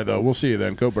 We'll try, though. We'll see you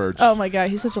then. Go Birds. Oh, my God.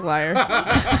 He's such a liar.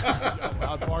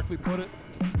 How Barkley put it?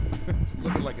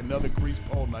 Looking like another grease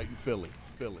pole night in Philly.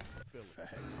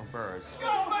 Birds.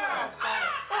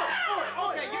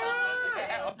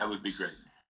 That would be great.